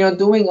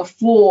 doing a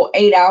full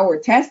 8-hour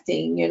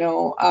testing,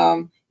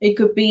 it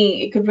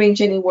could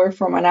range anywhere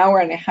from an hour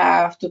and a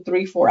half to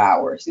 3-4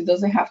 hours. It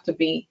doesn't have to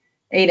be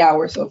 8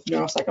 hours of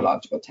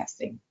neuropsychological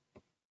testing.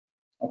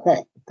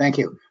 Okay, thank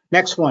you.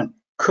 Next one,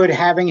 could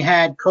having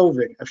had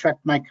COVID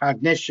affect my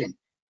cognition?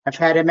 I've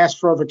had MS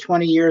for over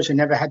 20 years and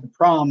never had the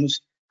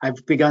problems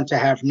I've begun to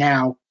have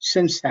now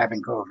since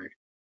having COVID.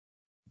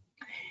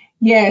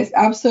 Yes,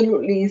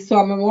 absolutely. So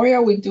at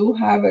Memorial, we do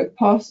have a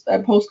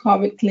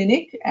post-COVID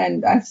clinic,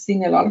 and I've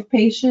seen a lot of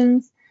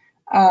patients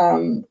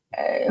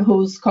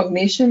whose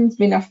cognition's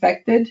been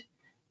affected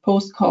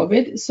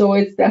post-COVID. So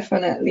it's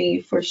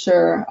definitely for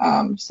sure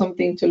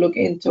something to look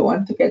into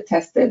and to get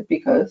tested,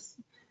 because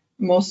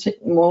most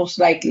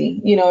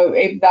likely,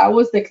 if that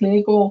was the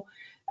clinical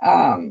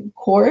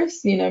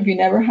course, if you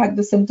never had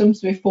the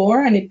symptoms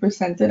before and it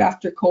presented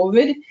after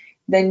COVID,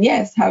 then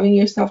yes, having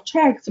yourself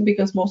checked,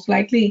 because most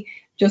likely,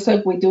 just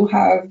like we do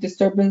have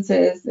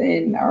disturbances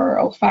in our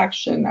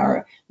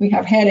olfaction, we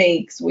have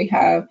headaches, we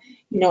have,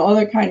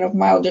 other kind of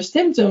milder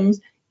symptoms,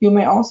 you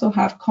may also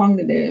have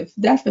cognitive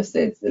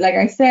deficits. Like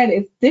I said,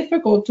 it's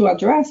difficult to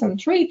address and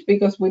treat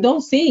because we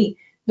don't see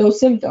those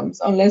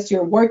symptoms unless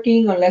you're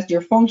working, unless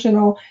you're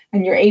functional,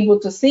 and you're able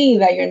to see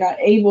that you're not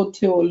able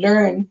to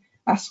learn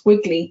as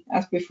quickly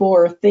as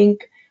before, or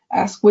think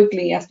as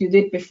quickly as you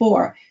did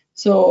before.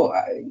 So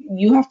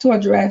you have to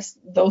address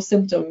those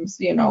symptoms,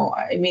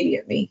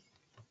 immediately.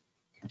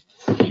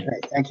 Okay,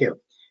 thank you.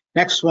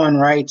 Next one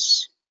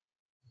writes,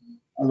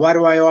 why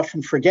do I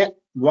often forget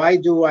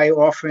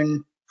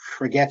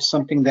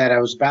something that I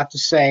was about to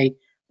say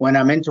when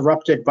I'm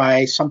interrupted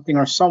by something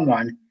or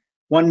someone?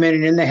 1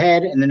 minute in the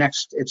head and the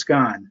next it's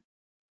gone.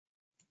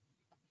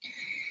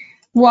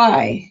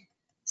 Why?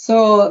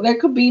 So there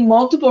could be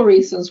multiple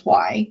reasons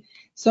why.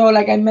 So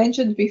like I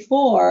mentioned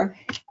before,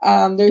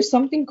 there's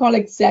something called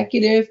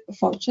executive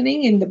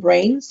functioning in the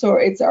brain. So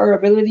it's our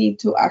ability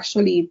to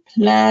actually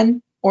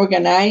plan,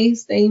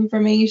 organize the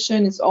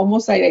information. It's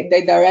almost like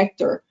the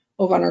director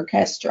of an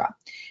orchestra.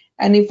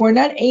 And if we're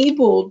not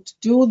able to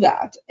do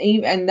that,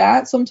 and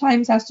that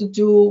sometimes has to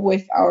do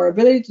with our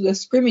ability to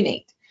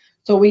discriminate.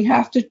 So we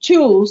have to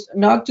choose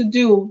not to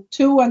do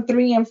 2 and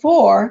 3 and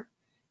 4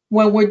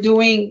 when we're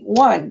doing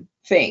one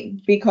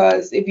thing,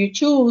 because if you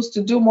choose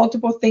to do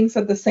multiple things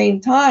at the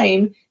same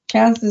time,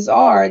 chances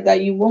are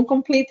that you won't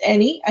complete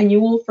any and you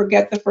will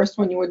forget the first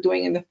one you were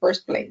doing in the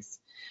first place.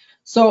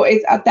 So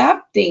it's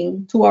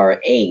adapting to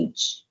our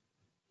age,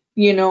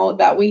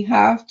 that we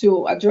have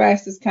to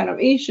address this kind of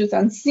issues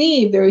and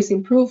see if there is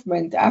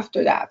improvement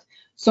after that.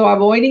 So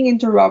avoiding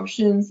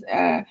interruptions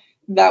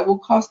that will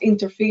cause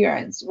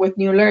interference with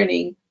new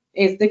learning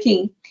is the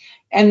key.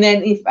 And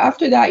then if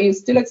after that you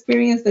still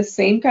experience the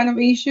same kind of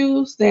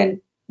issues,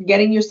 then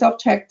getting yourself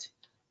checked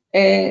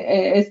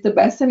is the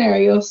best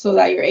scenario, so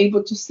that you're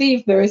able to see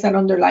if there is an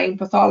underlying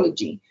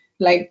pathology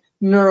like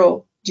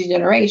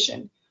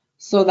neurodegeneration,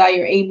 so that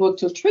you're able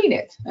to treat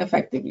it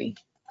effectively.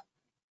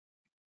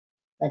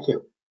 Thank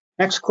you.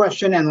 Next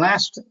question and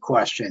last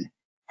question.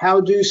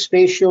 How do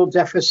spatial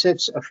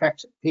deficits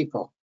affect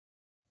people?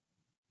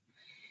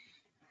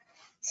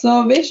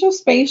 So visual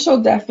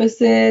spatial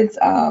deficits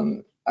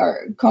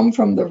come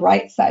from the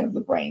right side of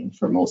the brain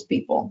for most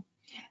people.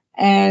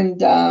 And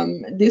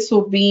this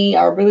will be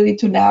our ability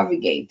to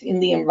navigate in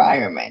the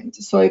environment.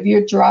 So if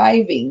you're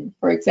driving,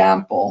 for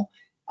example,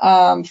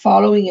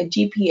 following a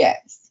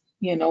GPS,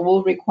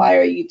 will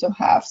require you to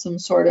have some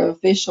sort of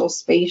visual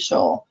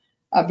spatial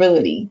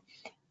ability.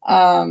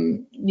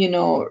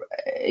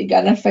 It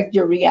can affect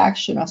your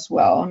reaction as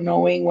well,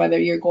 knowing whether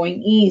you're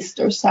going east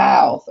or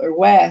south or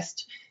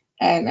west,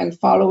 and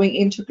following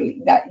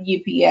intricately that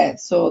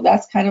GPS. So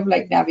that's kind of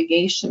like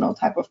navigational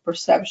type of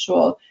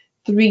perceptual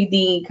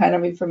 3D kind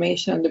of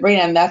information in the brain,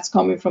 and that's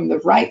coming from the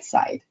right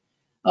side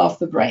of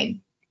the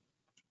brain.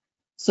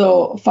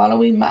 So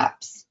following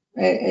maps,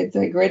 it's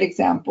a great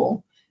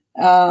example.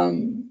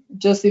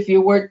 Just if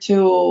you were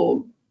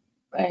to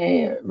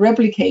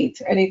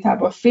replicate any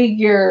type of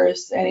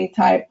figures, any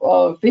type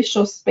of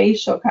visual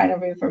spatial kind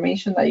of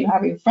information that you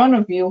have in front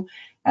of you,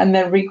 and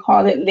then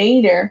recall it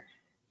later,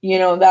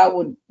 that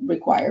would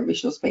require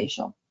visual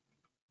spatial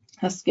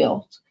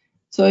skills.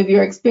 So if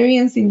you're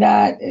experiencing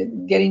that,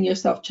 getting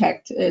yourself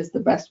checked is the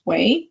best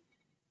way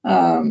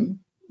to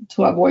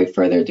avoid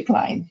further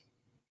decline.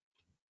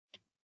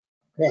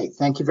 Okay,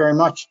 thank you very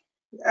much.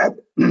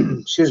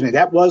 Excuse me,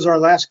 that was our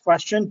last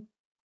question.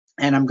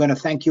 And I'm going to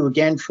thank you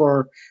again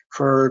for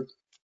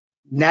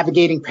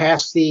navigating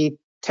past the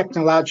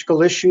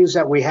technological issues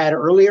that we had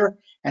earlier.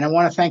 And I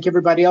want to thank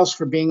everybody else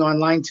for being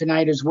online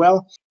tonight as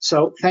well.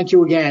 So thank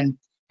you again.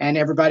 And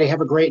everybody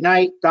have a great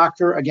night.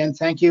 Doctor, again,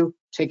 thank you.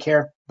 Take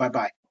care.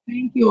 Bye-bye.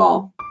 Thank you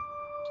all.